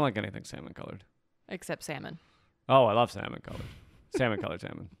 I don't like anything salmon colored. Except salmon. Oh, I love salmon colored. Salmon colored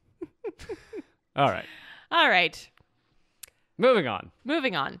salmon. All right. Moving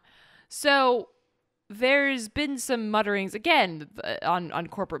on. So there's been some mutterings again on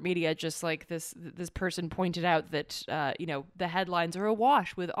corporate media, just like this person pointed out that the headlines are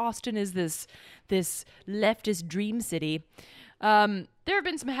awash with Austin is this leftist dream city. There have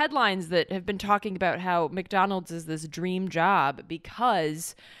been some headlines that have been talking about how McDonald's is this dream job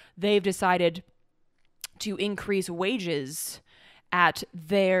because they've decided to increase wages at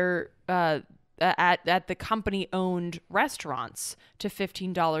their at the company-owned restaurants to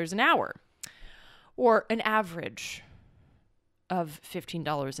 $15 an hour, or an average of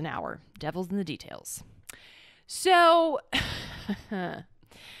 $15 an hour. Devil's in the details. So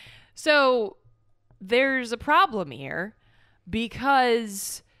there's a problem here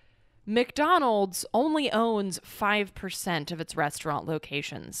because McDonald's only owns 5% of its restaurant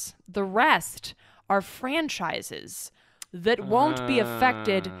locations. The rest are franchises that won't be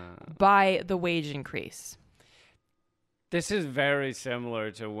affected by the wage increase. This is very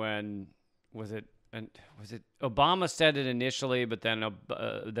similar to when was it Obama said it initially, but then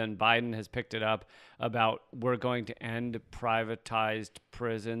Biden has picked it up about we're going to end private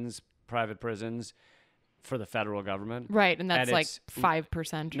prisons for the federal government. Right, and that's like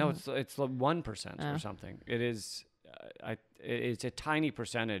 5%. No, it's like 1% or something. It is it's a tiny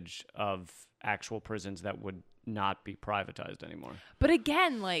percentage of actual prisons that would not be privatized anymore. But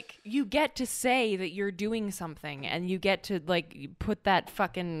again, like, you get to say that you're doing something and you get to like put that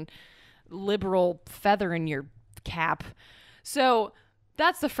fucking liberal feather in your cap. So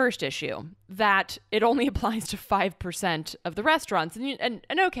that's the first issue, that it only applies to 5% of the restaurants. And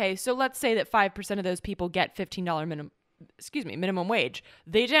okay, so let's say that 5% of those people get $15 minimum wage.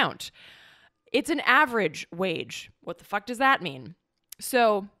 They don't. It's an average wage. What the fuck does that mean?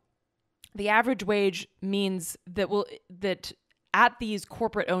 So the average wage means that at these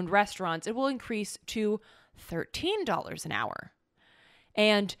corporate-owned restaurants, it will increase to $13 an hour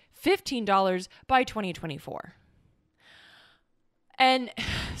and $15 by 2024. And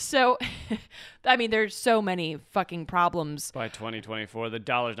so, I mean, there's so many fucking problems. By 2024, the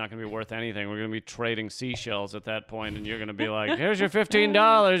dollar's not going to be worth anything. We're going to be trading seashells at that point, and you're going to be like, here's your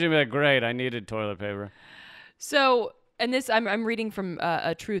 $15. You'll be like, great, I needed toilet paper. So, and this, I'm reading from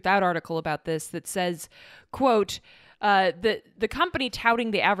a Truth Out article about this that says, quote, the company touting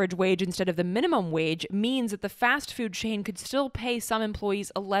the average wage instead of the minimum wage means that the fast food chain could still pay some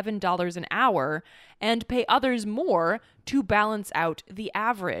employees $11 an hour and pay others more to balance out the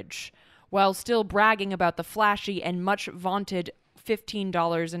average, while still bragging about the flashy and much vaunted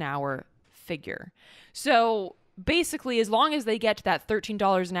 $15 an hour figure. So basically, as long as they get to that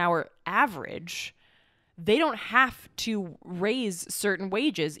 $13 an hour average, they don't have to raise certain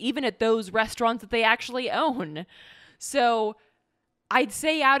wages, even at those restaurants that they actually own. So I'd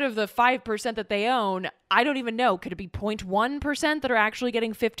say out of the 5% that they own, I don't even know, could it be 0.1% that are actually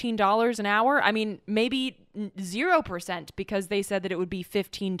getting $15 an hour? I mean, maybe 0%, because they said that it would be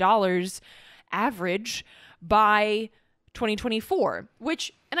 $15 average by 2024,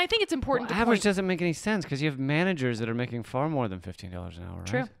 and I think it's important to average doesn't make any sense because you have managers that are making far more than $15 an hour, right?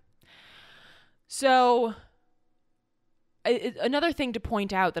 True. So another thing to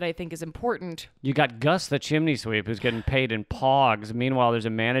point out that I think is important. You got Gus the chimney sweep who's getting paid in pogs. Meanwhile, there's a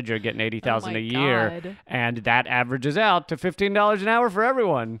manager getting $80,000 a year, and that averages out to $15 an hour for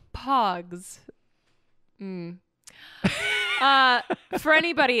everyone. Pogs. For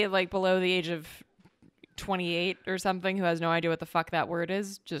anybody like below the age of 28 or something who has no idea what the fuck that word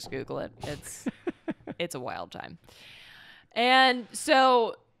is, just Google it. It's a wild time. And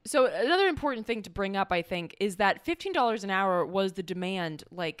so another important thing to bring up, I think, is that $15 an hour was the demand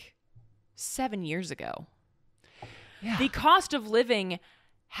like 7 years ago. Yeah. The cost of living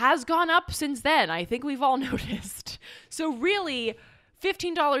has gone up since then. I think we've all noticed. So really,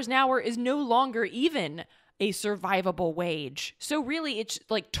 $15 an hour is no longer even a survivable wage. So really it's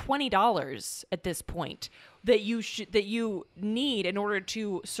like $20 at this point that you need in order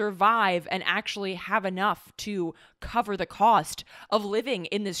to survive and actually have enough to cover the cost of living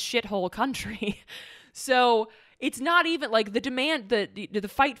in this shithole country. So it's not even like the demand, the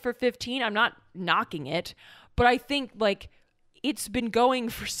fight for 15, I'm not knocking it, but I think like it's been going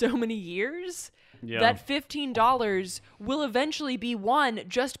for so many years that $15 will eventually be won,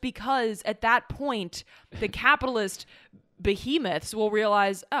 just because at that point the capitalist behemoths will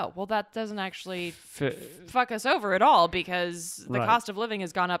realize, oh, well, that doesn't actually fuck us over at all, because the cost of living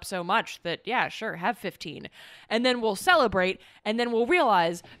has gone up so much that, yeah, sure, have 15. And then we'll celebrate, and then we'll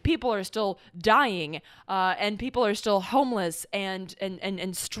realize people are still dying, and people are still homeless and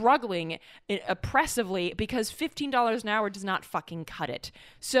struggling oppressively, because $15 an hour does not fucking cut it.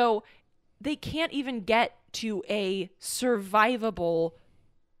 So they can't even get to a survivable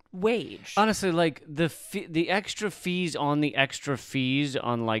wage. Honestly, like the extra fees on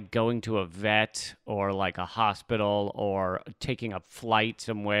like going to a vet or like a hospital or taking a flight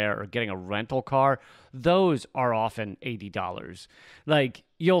somewhere or getting a rental car, those are often $80. Like,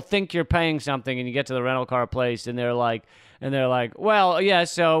 you'll think you're paying something and you get to the rental car place and they're like, well, yeah,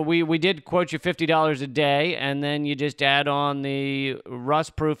 so we did quote you $50 a day, and then you just add on the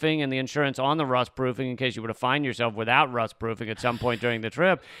rust proofing and the insurance on the rust proofing in case you were to find yourself without rust proofing at some point during the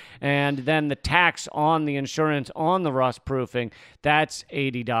trip, and then the tax on the insurance on the rust proofing, that's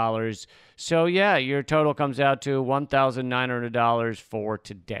 $80. So yeah, your total comes out to $1,900 for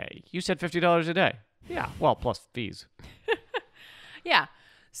today. You said $50 a day. Yeah, well, plus fees. Yeah.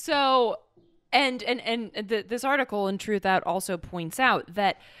 So, and this article in Truth Out also points out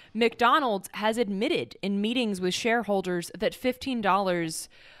that McDonald's has admitted in meetings with shareholders that $15,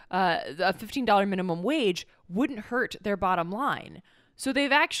 a $15 minimum wage wouldn't hurt their bottom line. So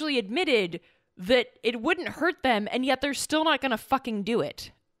they've actually admitted that it wouldn't hurt them, and yet they're still not going to fucking do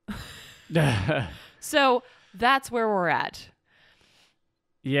it. So that's where we're at.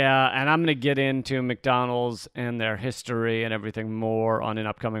 Yeah, and I'm going to get into McDonald's and their history and everything more on an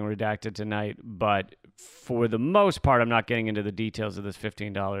upcoming Redacted tonight, but for the most part, I'm not getting into the details of this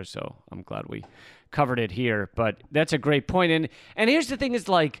 $15, so I'm glad we covered it here. But that's a great point. And here's the thing is,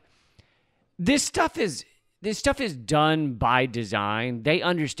 like, this stuff is done by design. They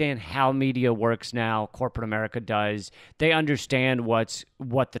understand how media works now. Corporate America does. They understand what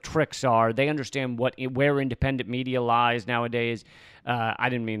the tricks are. They understand where independent media lies nowadays. I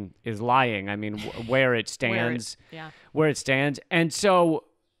didn't mean is lying. I mean where it stands. Where it stands. And so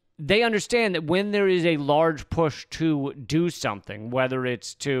they understand that when there is a large push to do something, whether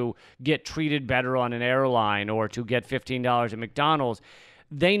it's to get treated better on an airline or to get $15 at McDonald's,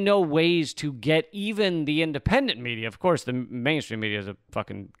 they know ways to get even the independent media. Of course, the mainstream media is a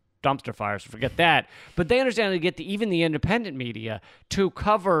fucking dumpster fire, so forget that. But they understand how to get even the independent media to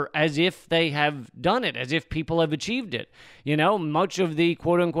cover as if they have done it, as if people have achieved it. You know, much of the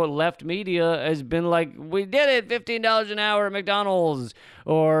quote-unquote left media has been like, we did it, $15 an hour at McDonald's.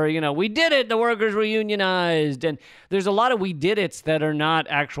 Or, you know, we did it, the workers were unionized. And there's a lot of we did it's that are not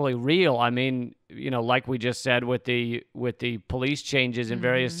actually real. I mean, you know, like we just said with the police changes in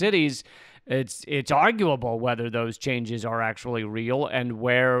various cities, it's arguable whether those changes are actually real, and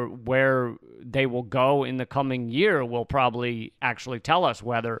where they will go in the coming year will probably actually tell us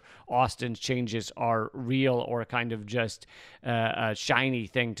whether Austin's changes are real or kind of just a shiny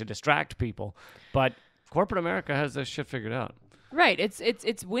thing to distract people. But corporate America has this shit figured out. Right.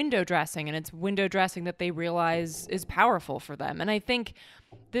 It's window dressing, and it's window dressing that they realize is powerful for them. And I think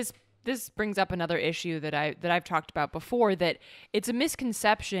this brings up another issue that I've talked about before, that it's a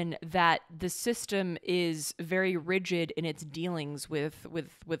misconception that the system is very rigid in its dealings with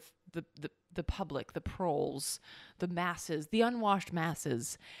the public, the proles, the masses, the unwashed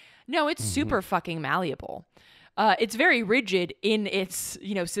masses. No, it's super fucking malleable. It's very rigid in its,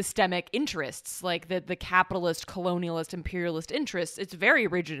 you know, systemic interests, like the capitalist, colonialist, imperialist interests. It's very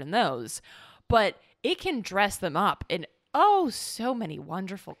rigid in those, but it can dress them up in so many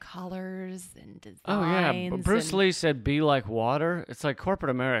wonderful colors and designs. Oh yeah, Bruce Lee said, "Be like water." It's like corporate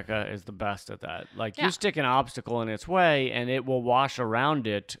America is the best at that. Like, you stick an obstacle in its way, and it will wash around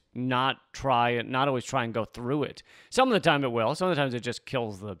it. Not always try and go through it. Some of the time it will. Some of the times it just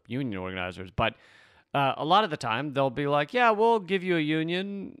kills the union organizers, but. A lot of the time, they'll be like, yeah, we'll give you a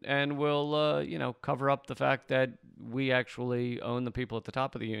union, and we'll, cover up the fact that we actually own the people at the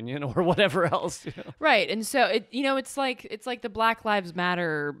top of the union or whatever else. You know? Right. And so, it's like the Black Lives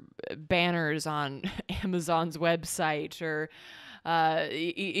Matter banners on Amazon's website, or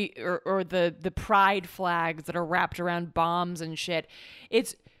the pride flags that are wrapped around bombs and shit.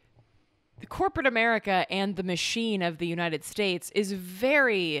 corporate America and the machine of the United States is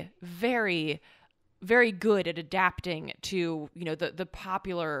very, very, very good at adapting to, the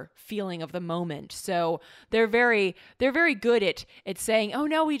popular feeling of the moment. So they're very good at saying, oh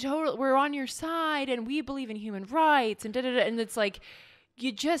no, we're on your side and we believe in human rights and da-da-da. And it's like,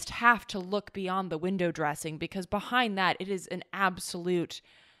 you just have to look beyond the window dressing, because behind that, it is an absolute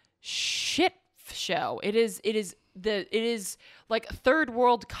shit show. It is like third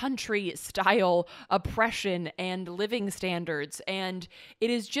world country style oppression and living standards, and it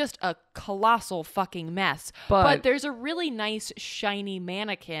is just a colossal fucking mess. But there's a really nice shiny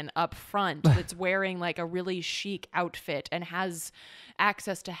mannequin up front that's wearing like a really chic outfit and has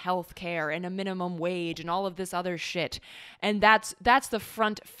access to health care and a minimum wage and all of this other shit. And that's the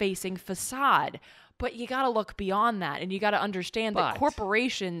front facing facade. But you got to look beyond that, and you got to understand that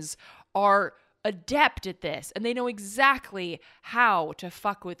corporations are adept at this, and they know exactly how to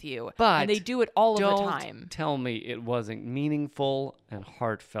fuck with you. But and they do it all of the time. Don't tell me it wasn't meaningful and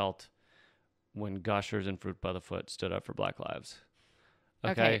heartfelt when Gushers and Fruit by the Foot stood up for Black lives.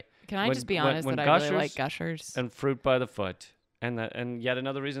 Okay. Can I just be honest that I really like Gushers and Fruit by the Foot, and yet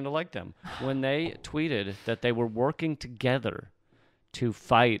another reason to like them, when they tweeted that they were working together to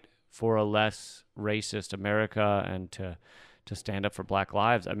fight for a less racist America and to stand up for Black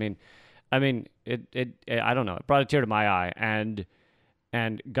lives. I mean, it I don't know. It brought a tear to my eye.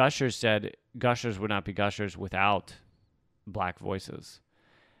 And Gushers said Gushers would not be Gushers without Black voices.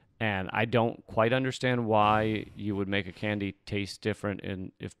 And I don't quite understand why you would make a candy taste different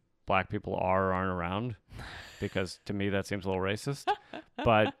if Black people are or aren't around, because to me that seems a little racist.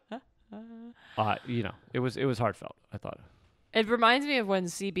 But it was heartfelt, I thought. It reminds me of when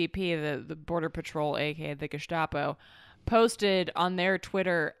CBP, the Border Patrol, aka the Gestapo, posted on their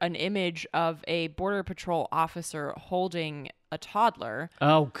Twitter an image of a Border Patrol officer holding a toddler.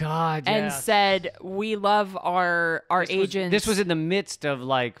 Oh, God, and yes. said, we love our agents. This was in the midst of,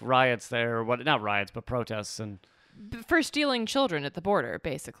 like, riots there, or what? Not riots, but protests. And for stealing children at the border,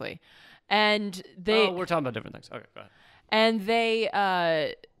 basically. And they... Oh, we're talking about different things. Okay, go ahead. And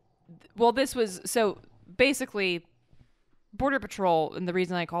they... this was... So, basically, Border Patrol, and the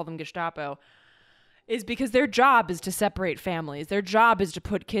reason I call them Gestapo, is because their job is to separate families. Their job is to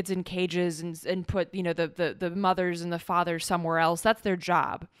put kids in cages and put, the mothers and the fathers somewhere else. That's their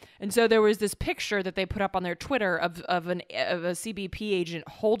job. And so there was this picture that they put up on their Twitter of a CBP agent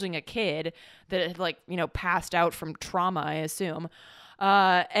holding a kid that had passed out from trauma, I assume.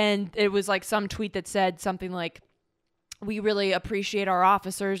 And it was like some tweet that said something like, we really appreciate our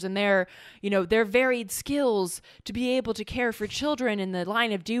officers and their varied skills to be able to care for children in the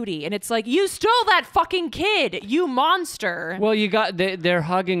line of duty. And it's like, you stole that fucking kid, you monster. Well, they're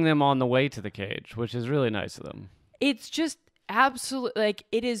hugging them on the way to the cage, which is really nice of them. It's just absolutely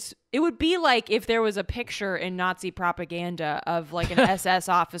it would be like if there was a picture in Nazi propaganda of like an SS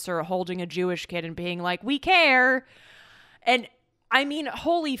officer holding a Jewish kid and being like, we care. And I mean,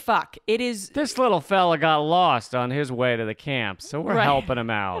 holy fuck. It is... This little fella got lost on his way to the camp, so we're helping him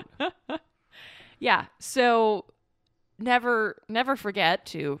out. Yeah, so never forget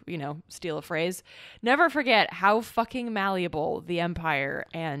to, steal a phrase, never forget how fucking malleable the Empire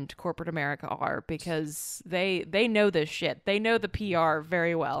and corporate America are, because they know this shit. They know the PR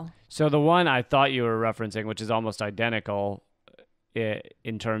very well. So the one I thought you were referencing, which is almost identical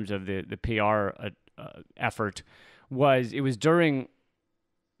in terms of the PR effort, was during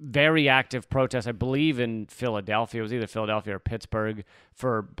very active protests, I believe in Philadelphia. It was either Philadelphia or Pittsburgh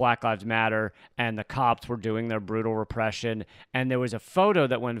for Black Lives Matter, and the cops were doing their brutal repression. And there was a photo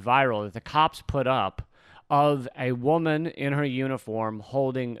that went viral that the cops put up of a woman in her uniform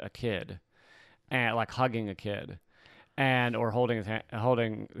holding a kid, and like hugging a kid, or holding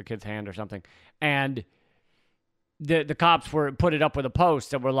the kid's hand or something. And the cops put it up with a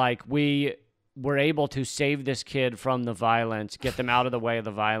post that were like, we're able to save this kid from the violence, get them out of the way of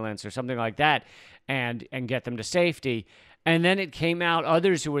the violence or something like that, and get them to safety. And then it came out,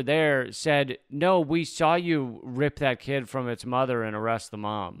 others who were there said, no, we saw you rip that kid from its mother and arrest the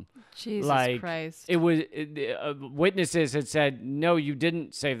mom. Jesus Christ. It was witnesses had said, no, you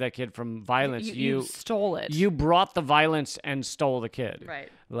didn't save that kid from violence. You stole it. You brought the violence and stole the kid.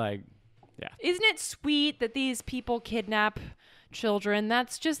 Right. Yeah. Isn't it sweet that these people kidnap children?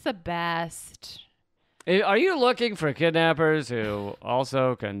 That's just the best. Are you looking for kidnappers who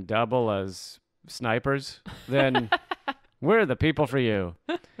also can double as snipers? Then we're the people for you.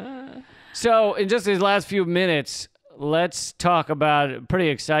 So in just these last few minutes, let's talk about, pretty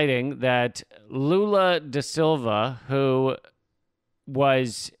exciting, that Lula da Silva, who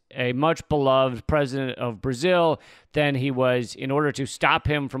was a much beloved president of Brazil than he was in order to stop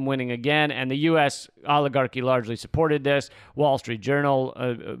him from winning again. And the U.S. oligarchy largely supported this. Wall Street Journal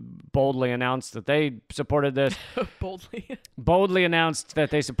boldly announced that they supported this. Boldly announced that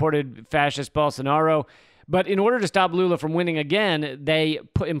they supported fascist Bolsonaro. But in order to stop Lula from winning again, they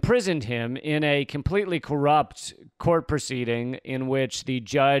imprisoned him in a completely corrupt court proceeding in which the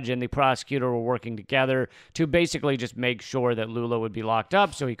judge and the prosecutor were working together to basically just make sure that Lula would be locked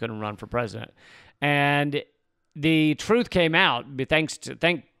up so he couldn't run for president. And the truth came out,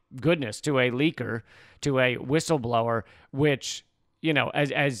 thank goodness, to a leaker, to a whistleblower, which, you know,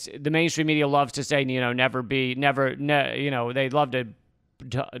 as the mainstream media loves to say, you know, they love to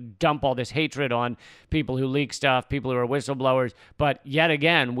dump all this hatred on people who leak stuff, people who are whistleblowers. But yet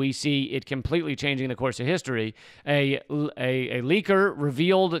again, we see it completely changing the course of history. A leaker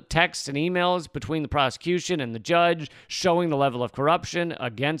revealed texts and emails between the prosecution and the judge showing the level of corruption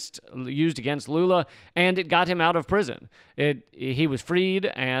used against Lula, and it got him out of prison. He was freed,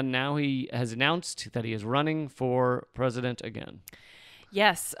 and now he has announced that he is running for president again.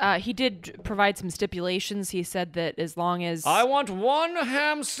 Yes, he did provide some stipulations. He said that as long as I want one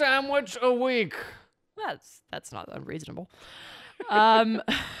ham sandwich a week. That's not unreasonable. I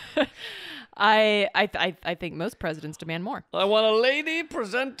think most presidents demand more. I want a lady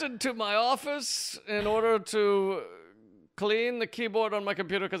presented to my office in order to clean the keyboard on my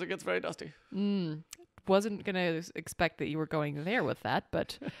computer because it gets very dusty. Wasn't gonna expect that you were going there with that,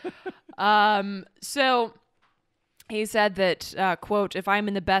 but so. He said that, quote, if I'm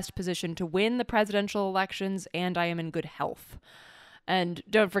in the best position to win the presidential elections and I am in good health. And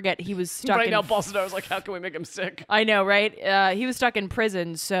don't forget, he was stuck right now, Bolsonaro's like, how can we make him sick? I know, right? He was stuck in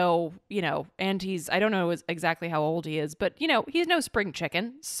prison, so, you know, and I don't know exactly how old he is, but, you know, he's no spring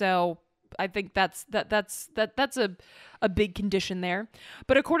chicken. So I think that's a big condition there.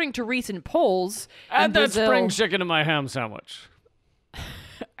 But according to recent polls, add that spring chicken to my ham sandwich.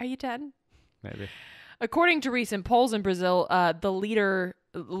 Are you 10? Maybe. According to recent polls in Brazil, the leader,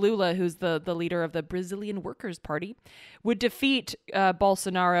 Lula, who's the leader of the Brazilian Workers' Party, would defeat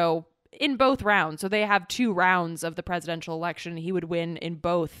Bolsonaro in both rounds. So they have 2 rounds of the presidential election. He would win in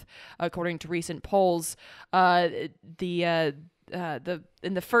both, according to recent polls. In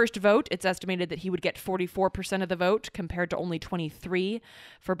the first vote, it's estimated that he would get 44% of the vote compared to only 23%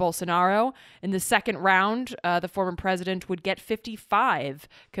 for Bolsonaro. In the second round, the former president would get 55%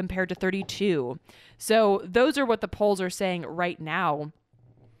 compared to 32%. So those are what the polls are saying right now.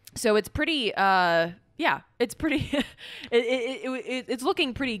 So it's pretty, it's pretty, it's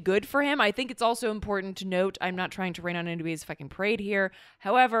looking pretty good for him. I think it's also important to note, I'm not trying to rain on anybody's fucking parade here.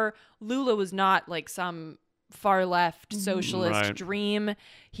 However, Lula was not like some far left socialist dream.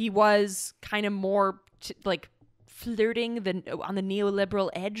 He was kind of more flirting on the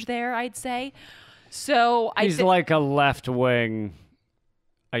neoliberal edge there, I'd say. So he's like a left wing,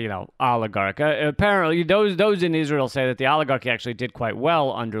 oligarch. Apparently, those in Israel say that the oligarchy actually did quite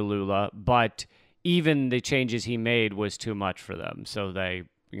well under Lula, but even the changes he made was too much for them. So they,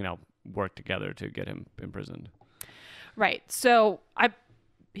 worked together to get him imprisoned. Right. So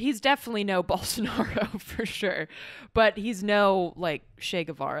he's definitely no Bolsonaro for sure, but he's no Che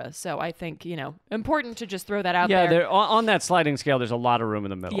Guevara. So I think, important to just throw that out there. Yeah, on that sliding scale, there's a lot of room in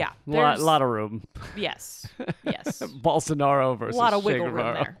the middle. Yeah. A lot of room. Yes. Bolsonaro versus a lot of Che wiggle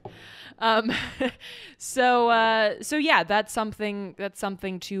Guevara. room there. So yeah, that's something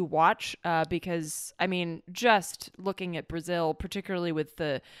to watch, because just looking at Brazil, particularly with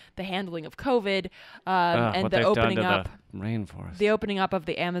the handling of COVID, and the opening up rainforest. The opening up of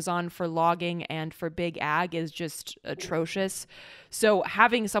the Amazon for logging and for big ag is just atrocious. So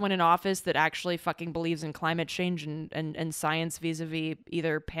having someone in office that actually fucking believes in climate change and science vis-a-vis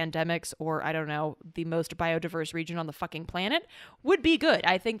either pandemics or, I don't know, the most biodiverse region on the fucking planet would be good.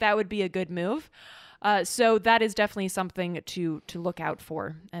 I think that would be a good move. So that is definitely something to look out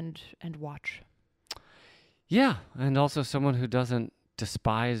for and watch. Yeah, and also someone who doesn't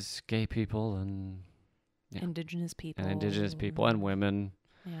despise gay people and indigenous people and women.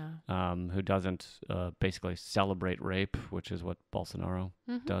 Yeah. Who doesn't basically celebrate rape, which is what Bolsonaro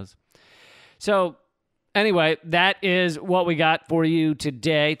does. So anyway, that is what we got for you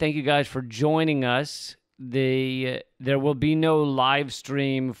today. Thank you guys for joining us. There will be no live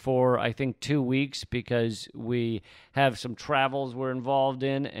stream for, I think, 2 weeks because we have some travels we're involved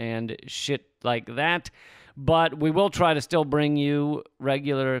in and shit like that. But we will try to still bring you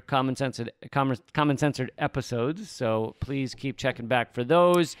regular common-censored episodes, so please keep checking back for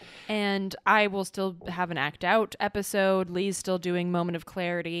those. And I will still have an Act Out episode. Lee's still doing Moment of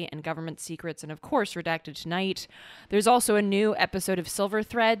Clarity and Government Secrets, and of course, Redacted Tonight. There's also a new episode of Silver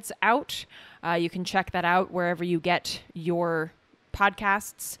Threads out. You can check that out wherever you get your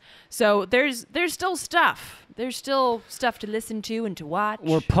podcasts. So there's still stuff. There's still stuff to listen to and to watch.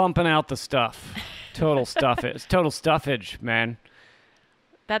 We're pumping out the stuff. Total stuffage, man.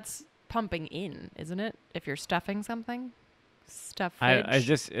 That's pumping in, isn't it? If you're stuffing something,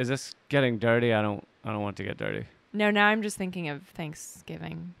 stuffage. Is this getting dirty? I don't want to get dirty. No, now I'm just thinking of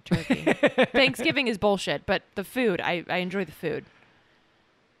Thanksgiving turkey. Thanksgiving is bullshit, but the food, I enjoy the food.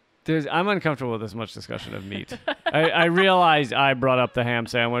 I'm uncomfortable with this much discussion of meat. I realize I brought up the ham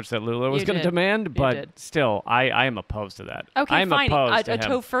sandwich that Lula was going to demand, but still, I am opposed to that. Okay, I'm fine. opposed to a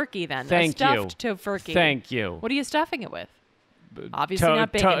tofurkey then. Thank a stuffed tofurkey. Thank you. What are you stuffing it with? Obviously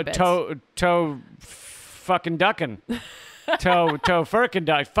not bacon bits. Fucking duckin'. Furkin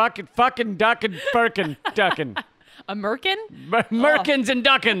duck. Fucking duckin' furkin duckin'. A merkin? Merkins and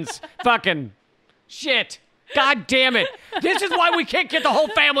duckins. Fucking shit. God damn it. This is why we can't get the whole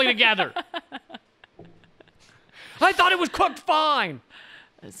family together. I thought it was cooked fine.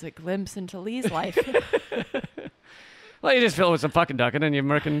 It's a glimpse into Lee's life. Well, you just fill it with some fucking ducking and you're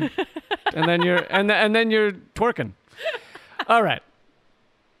merkin, and then you're twerking. All right.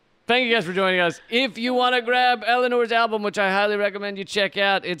 Thank you guys for joining us. If you want to grab Eleanor's album, which I highly recommend you check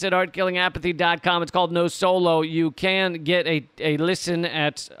out, it's at artkillingapathy.com. It's called No Solo. You can get a listen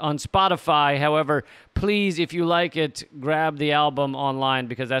on Spotify. However, please, if you like it, grab the album online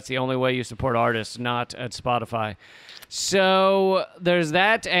because that's the only way you support artists, not at Spotify. So there's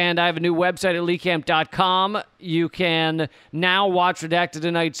that, and I have a new website at leecamp.com. You can now watch Redacted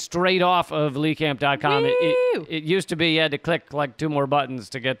Tonight straight off of leecamp.com. It used to be you had to click like 2 more buttons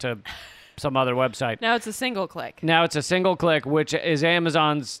to get to some other website. Now it's a single click. Now it's a single click, which is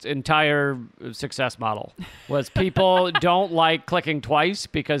Amazon's entire success model. Was people don't like clicking twice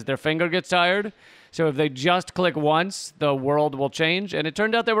because their finger gets tired. So if they just click once, the world will change. And it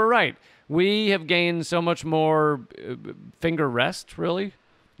turned out they were right. We have gained so much more finger rest, really,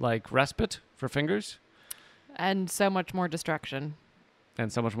 like respite for fingers. And so much more destruction. And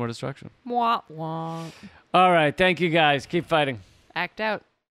so much more destruction. Wah, wah. All right. Thank you, guys. Keep fighting. Act out.